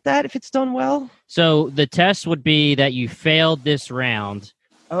okay with that if it's done well. So the test would be that you failed this round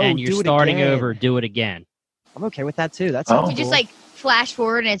and you're do it starting again. over, do it again. I'm okay with that too. That's Oh. You just like flash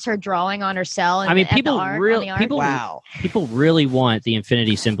forward and it's her drawing on her cell. And I mean, at the people arc, really- on the arc. wow. People really want the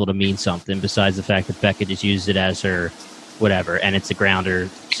infinity symbol to mean something besides the fact that Becca just used it as her whatever, and it's a grounder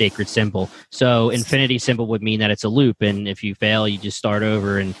sacred symbol. So infinity symbol would mean that it's a loop, and if you fail, you just start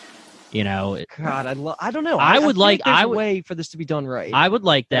over, and God, I don't know. I would feel like- there's I a would- way for this to be done right. I would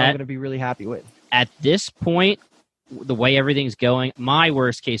like I'm that. going to be really happy with. At this point, the way everything's going, my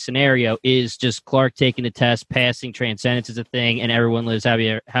worst case scenario is just Clark taking the test, passing, Transcendence is a thing, and everyone lives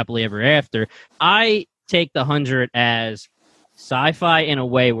happily ever after. I take the 100 as sci-fi in a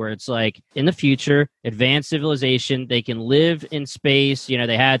way where it's like in the future, advanced civilization, they can live in space.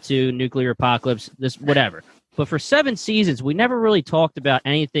 They had to, nuclear apocalypse, this whatever. But for 7 seasons, we never really talked about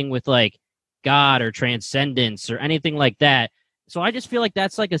anything with like God or transcendence or anything like that. So I just feel like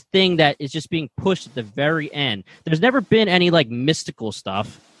that's like a thing that is just being pushed at the very end. There's never been any like mystical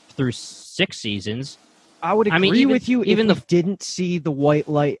stuff through 6 seasons. I would agree even, with you even if we didn't see the white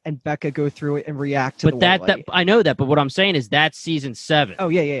light and Becca go through it and react to but the white light. I know that, but what I'm saying is that's season 7. Oh,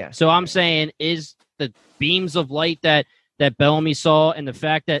 yeah. So I'm saying is the beams of light that Bellamy saw and the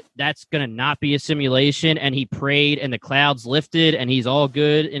fact that that's going to not be a simulation and he prayed and the clouds lifted and he's all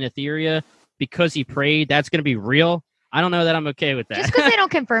good in Etheria because he prayed, that's going to be real. I don't know that I'm okay with that. Just because they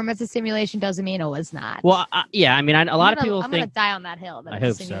don't confirm it's a simulation doesn't mean it was not. Well, yeah, I mean, a lot of people I'm think... going to die on that hill. I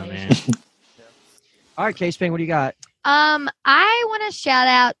hope so, man. All right, K-Spang, what do you got? I want to shout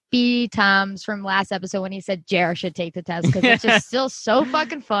out B. Toms from last episode when he said Jer should take the test because it's just still so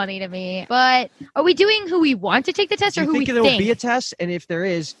fucking funny to me. But are we doing who we want to take the test or who we think? There will be a test, and if there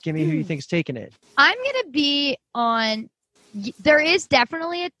is, give me who you think's taking it. I'm gonna be on. There is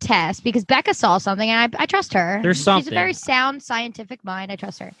definitely a test because Becca saw something, and I trust her. There's something. She's a very sound scientific mind. I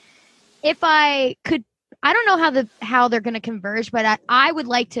trust her. If I could, I don't know how they're gonna converge, but I would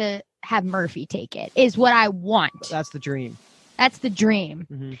like to have Murphy take it is what I want. That's the dream. That's the dream.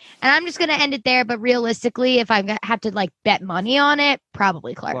 Mm-hmm. And I'm just going to end it there. But realistically, if I have to like bet money on it,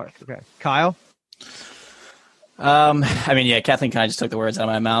 probably Clark. Okay. Kyle? I mean, yeah, Kathleen kind of just took the words out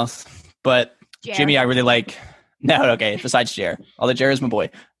of my mouth. But Jer. Jimmy, I really like. No, okay, besides Jer. Although Jer is my boy.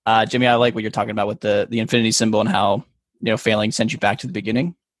 Jimmy, I like what you're talking about with the infinity symbol and how, failing sends you back to the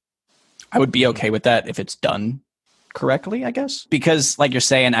beginning. I would be okay with that if it's done correctly, I guess, because like you're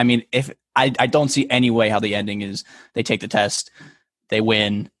saying, I mean, if I don't see any way how the ending is they take the test, they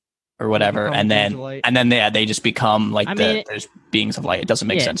win or whatever, and then they just become like there's beings of light. It doesn't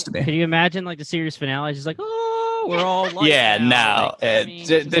make sense to me. Can you imagine like the series finale is just like, oh, we're all light yeah, now. No,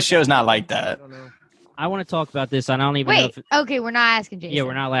 this show's not like that. I want to talk about this. I don't even know if okay, we're not asking Jason. Yeah,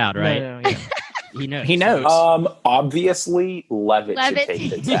 we're not allowed, right? No, yeah. He knows. Obviously, Levitt should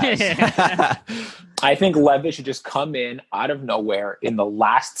take the test. I think Levitt should just come in out of nowhere in the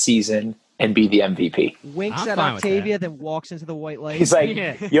last season and be the MVP. Winks at Octavia, then walks into the white light. He's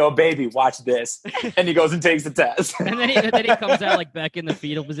like, yo, baby, watch this. And he goes and takes the test. And then he comes out like back in the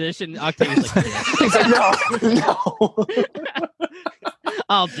fetal position. Octavia's like, he's like, no.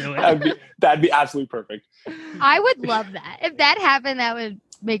 I'll do it. That'd be absolutely perfect. I would love that. If that happened, that would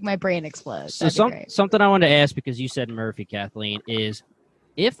make my brain explode. So something I wanted to ask, because you said Murphy, Kathleen, is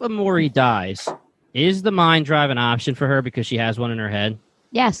if Amori dies, is the mind drive an option for her because she has one in her head?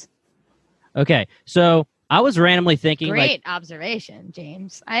 Yes. Okay, so I was randomly thinking... Great observation,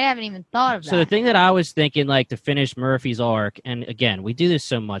 James. I haven't even thought of that. So the thing that I was thinking, like, to finish Murphy's arc, and again, we do this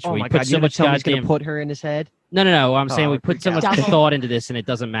so much. Oh we my put God, so much he's going to put her in his head? No. I'm saying we put so much thought into this, and it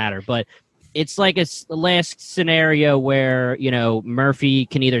doesn't matter. But it's like a last scenario where, Murphy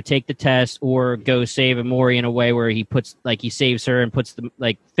can either take the test or go save Amori in a way where he saves her and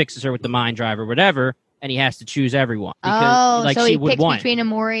fixes her with the mind drive or whatever. And he has to choose everyone. Because, so he picks between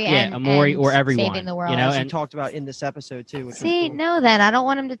Amori and Amori or everyone. Saving the world. As we talked about in this episode, too. See, no, then. I don't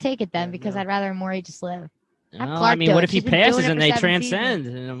want him to take it then because I'd rather Amori just live. I mean, what if he passes and they transcend?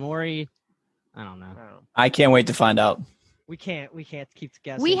 And Amori, I don't know. I can't wait to find out. We can't keep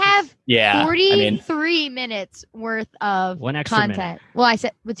guessing. We have 43 minutes worth of one extra content. Minute. Well, I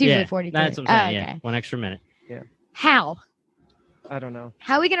said it's usually 43. That's what I'm saying. Okay. 1 extra minute. Yeah. How? I don't know.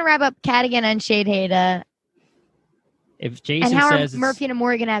 How are we going to wrap up Cadigan and Shade Haida? If Jason and how says are Murphy and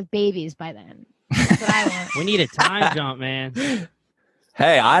Amori going to have babies by then? That's what I want. We need a time jump, man.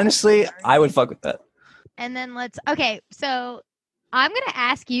 Hey, honestly, I would fuck with that. And then so I'm going to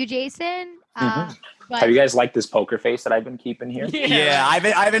ask you, Jason. Have you guys liked this poker face that I've been keeping here? Yeah,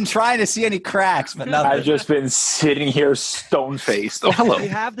 I've been trying to see any cracks, but nothing. I've just been sitting here stone faced. Oh, hello. We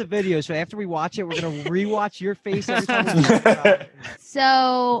have the video, so after we watch it, we're gonna rewatch your face every time we talk about it.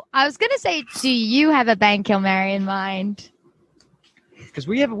 So I was gonna say, do you have a Bang Kill Marry in mind? Because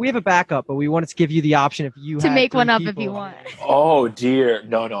we have a backup, but we wanted to give you the option if you to had make one up people. if you want. Oh dear,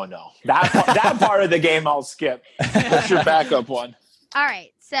 no. That part of the game I'll skip. What's your backup one? All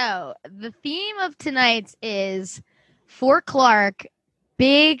right. So the theme of tonight's is for Clark,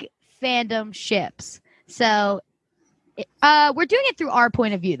 big fandom ships. So we're doing it through our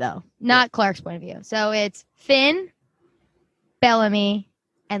point of view, though, not Clark's point of view. So it's Finn, Bellamy,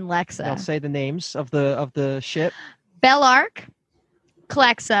 and Lexa. I'll say the names of the ship. Bellark,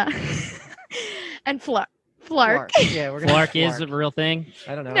 Clexa, and Flark. Yeah, we're gonna Flark is a real thing.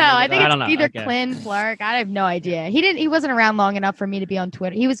 I don't know. No, I think it's either okay. Clint, Flark. I have no idea. He wasn't around long enough for me to be on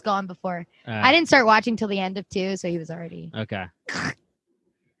Twitter. He was gone before. I didn't start watching till the end of 2, so he was already. Okay.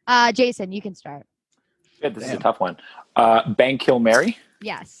 Jason, you can start. Good, this is a tough one. Bang Kill Marry.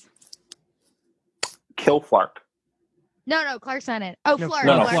 Yes. Kill Flark. No, Clark's not in. Oh, Flark.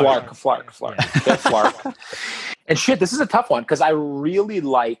 No, Flark. Flark. They're Flark. And shit, this is a tough one because I really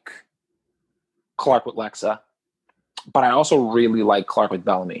like Clark with Lexa, but I also really like Clark with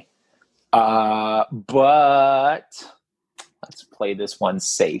Bellamy. But let's play this one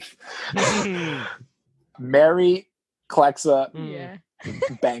safe. Marry Clexa,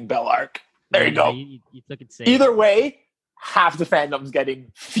 bang Bellark. There you go. You took it safe. Either way, half the fandom's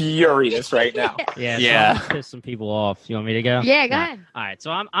getting furious right now. Yeah. So piss some people off. You want me to go? Yeah, go ahead. All right.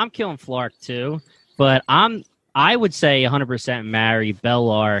 So I'm killing Flark too, but I would say 100% marry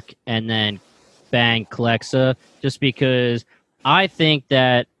Bellark and then bang Clexa, just because I think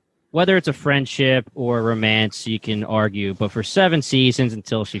that whether it's a friendship or romance, you can argue, but for 7 seasons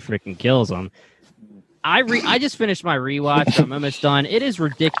until she freaking kills him. I just finished my rewatch. I'm almost done. It is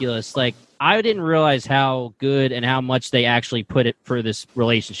ridiculous. Like, I didn't realize how good and how much they actually put it for this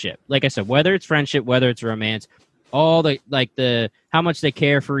relationship. Like I said, whether it's friendship, whether it's romance, all the how much they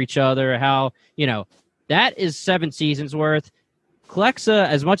care for each other, how, that is 7 seasons worth. Clexa,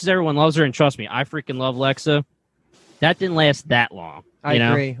 as much as everyone loves her, and trust me, I freaking love Lexa, that didn't last that long. I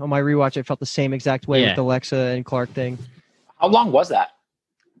agree. On my rewatch, I felt the same exact way with the Lexa and Clark thing. How long was that?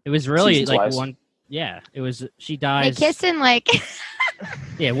 It was really Seasons-wise? one. Yeah, it was. She dies. They kiss in like.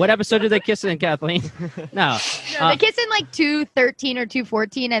 Yeah, what episode did they kiss in, Kathleen? No, they kiss in like 2:13 or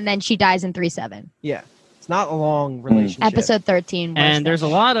 2:14, and then she dies in 3:7. Yeah, it's not a long relationship. Episode 13. And there's a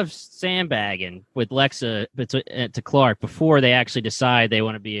lot of sandbagging with Lexa to Clark before they actually decide they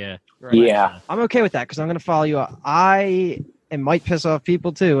want to be a. Yeah, I'm okay with that because I'm going to follow you up. It might piss off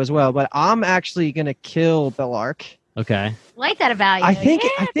people too as well, but I'm actually going to kill Bellark. Okay. Like that about you. I think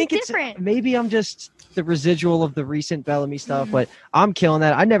it's different. Maybe I'm just the residual of the recent Bellamy stuff, but I'm killing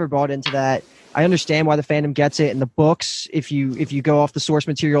that. I never bought into that. I understand why the fandom gets it in the books. If you go off the source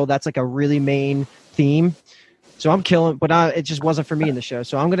material, that's like a really main theme. So I'm killing, but it just wasn't for me in the show.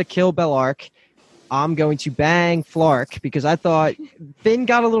 So I'm going to kill Bellark. I'm going to bang Flark because I thought Finn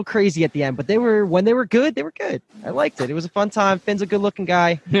got a little crazy at the end, but when they were good, they were good. I liked it. It was a fun time. Finn's a good looking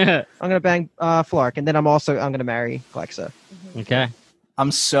guy. I'm going to bang Flark, and then I'm going to marry Clexa. Okay.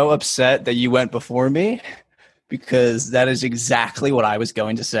 I'm so upset that you went before me because that is exactly what I was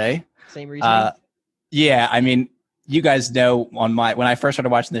going to say. Same reason. Yeah, I mean, you guys know when I first started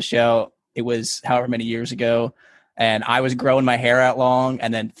watching the show, it was however many years ago. And I was growing my hair out long,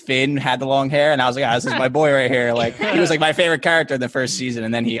 and then Finn had the long hair, and I was like, this is my boy right here. Like, he was like my favorite character in the first season,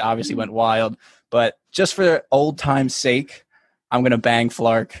 and then he obviously went wild. But just for old time's sake, I'm going to bang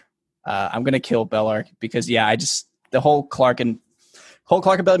Flark. I'm going to kill Bellark because, the whole Clark and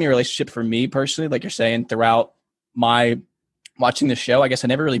Bellamy relationship for me personally, like you're saying, throughout my watching the show, I guess I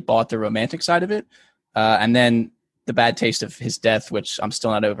never really bought the romantic side of it. And then the bad taste of his death, which I'm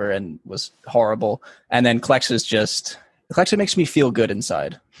still not over and was horrible. And then Clexa makes me feel good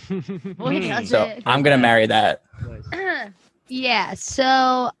inside. So I'm going to marry that. Yeah,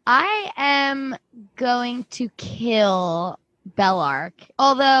 so I am going to kill Bellark,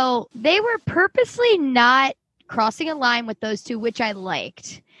 although they were purposely not crossing a line with those two, which I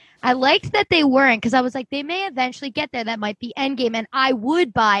liked. I liked that they weren't, because I was like, they may eventually get there. That might be endgame, and I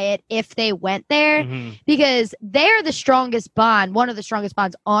would buy it if they went there, because they're the strongest bond, one of the strongest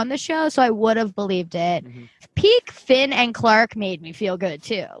bonds on the show, so I would have believed it. Peak Finn and Clark made me feel good,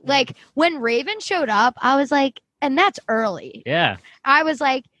 too. Like, when Raven showed up, I was like, and that's early. Yeah. I was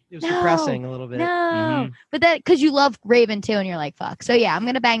like, it was depressing a little bit. No. But that, because you love Raven, too, and you're like, fuck. So, yeah, I'm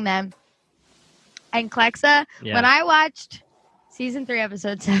going to bang them. And Clexa, when I watched Season 3,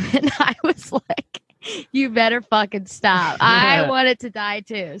 Episode 7, I was like, you better fucking stop. I wanted to die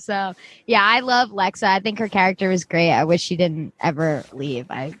too. So, yeah, I love Lexa. I think her character was great. I wish she didn't ever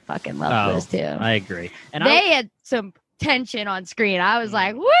leave. I fucking love those two. I agree. And they had some tension on screen. I was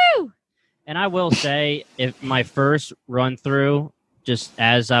like, woo! And I will say, if my first run through, just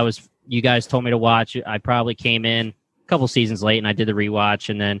as you guys told me to watch it, I probably came in a couple seasons late and I did the rewatch,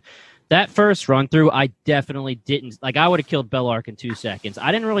 and then that first run through, I definitely didn't. Like, I would have killed Bellark in 2 seconds.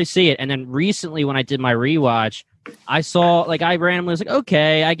 I didn't really see it. And then recently, when I did my rewatch, I saw, like, I randomly was like,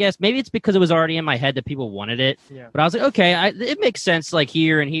 okay, I guess maybe it's because it was already in my head that people wanted it. Yeah. But I was like, okay, it makes sense, like,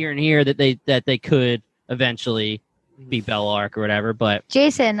 here and here and here that they could eventually be Bellark or whatever. But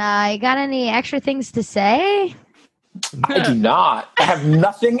Jason, you got any extra things to say? I do not. I have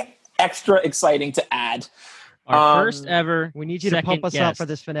nothing extra exciting to add. Our first ever. We need you to pump us up for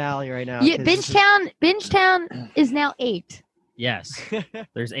this finale right now. Yeah, Bingetown is now 8. Yes.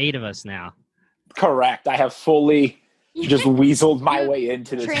 There's 8 of us now. Correct. I have fully just weaseled my way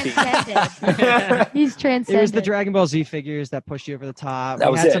into this team. He's transcended. It was the Dragon Ball Z figures that pushed you over the top. That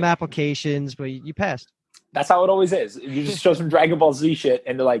we was had it. some applications, but you passed. That's how it always is. You just show some Dragon Ball Z shit,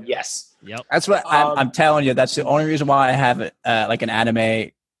 and they're like, yes. Yep. That's what I'm telling you. That's the only reason why I have like an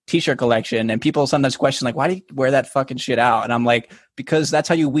anime T-shirt collection. And people sometimes question, like, why do you wear that fucking shit out? And I'm like, because that's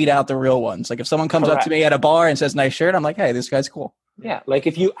how you weed out the real ones. Like, if someone comes up to me at a bar and says nice shirt, I'm like, hey, this guy's cool. Yeah, like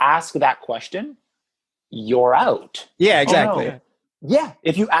if you ask that question, you're out. Yeah, exactly. Oh, no. Yeah,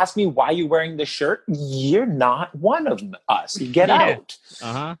 if you ask me why you're wearing this shirt, you're not one of us. You get out.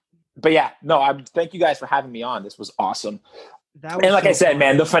 But yeah, no, thank you guys for having me on. This was awesome. And like I said,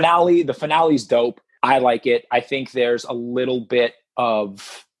 man, the finale's dope. I like it. I think there's a little bit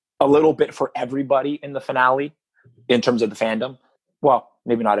for everybody in the finale in terms of the fandom. Well,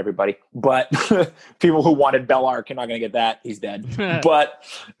 maybe not everybody, but people who wanted Bellark are not going to get that. He's dead. But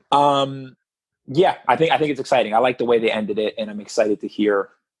yeah, I think it's exciting. I like the way they ended it, and I'm excited to hear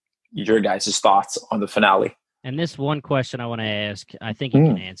your guys' thoughts on the finale. And this one question I want to ask, I think you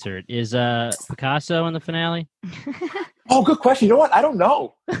can answer it. Is Picasso in the finale? Oh, good question. You know what? I don't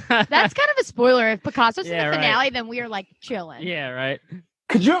know. That's kind of a spoiler. If Picasso's in the finale, then we are like chilling. Yeah, right.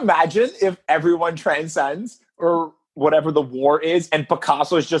 Could you imagine if everyone transcends or whatever the war is, and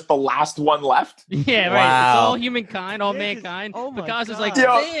Picasso is just the last one left? Yeah, right. Wow. It's all humankind, all mankind. Oh Picasso's God. Like,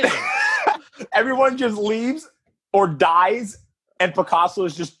 damn. Everyone just leaves or dies, and Picasso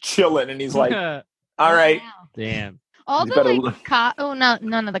is just chilling, and he's like, all right. Wow. Damn. All the like,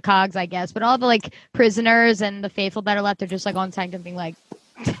 none of the cogs, I guess, but all the like prisoners and the faithful that are left are just like on Sanctum, being like,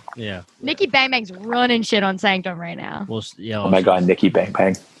 yeah. Nikki Bang Bang's running shit on Sanctum right now. Well, oh my God, Nikki Bang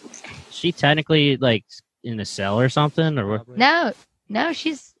Bang. She technically like in a cell or something, or what? No,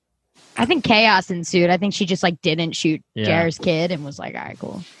 she's. I think chaos ensued. I think she just like didn't shoot Jar's kid and was like, all right,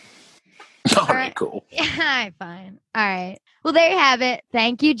 cool. All right, cool. Yeah, fine. All right. Well, there you have it.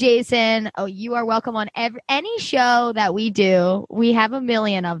 Thank you, Jason. Oh, you are welcome on any show that we do. We have 1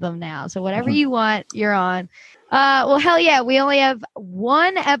 million of them now. So whatever you want, you're on. Well, hell yeah. We only have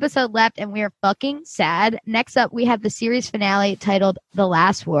 1 episode left and we are fucking sad. Next up, we have the series finale titled The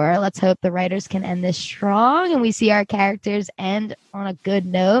Last War. Let's hope the writers can end this strong and we see our characters end on a good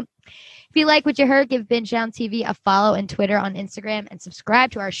note. If you like what you heard, give Binge Down TV a follow and Twitter on Instagram and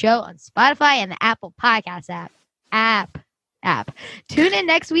subscribe to our show on Spotify and the Apple Podcast app. Tune in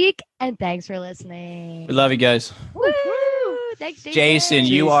next week and thanks for listening. We love you guys. Woo! Thanks, Jason,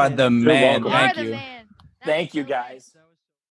 you are the man. You are the man. Thank you, guys.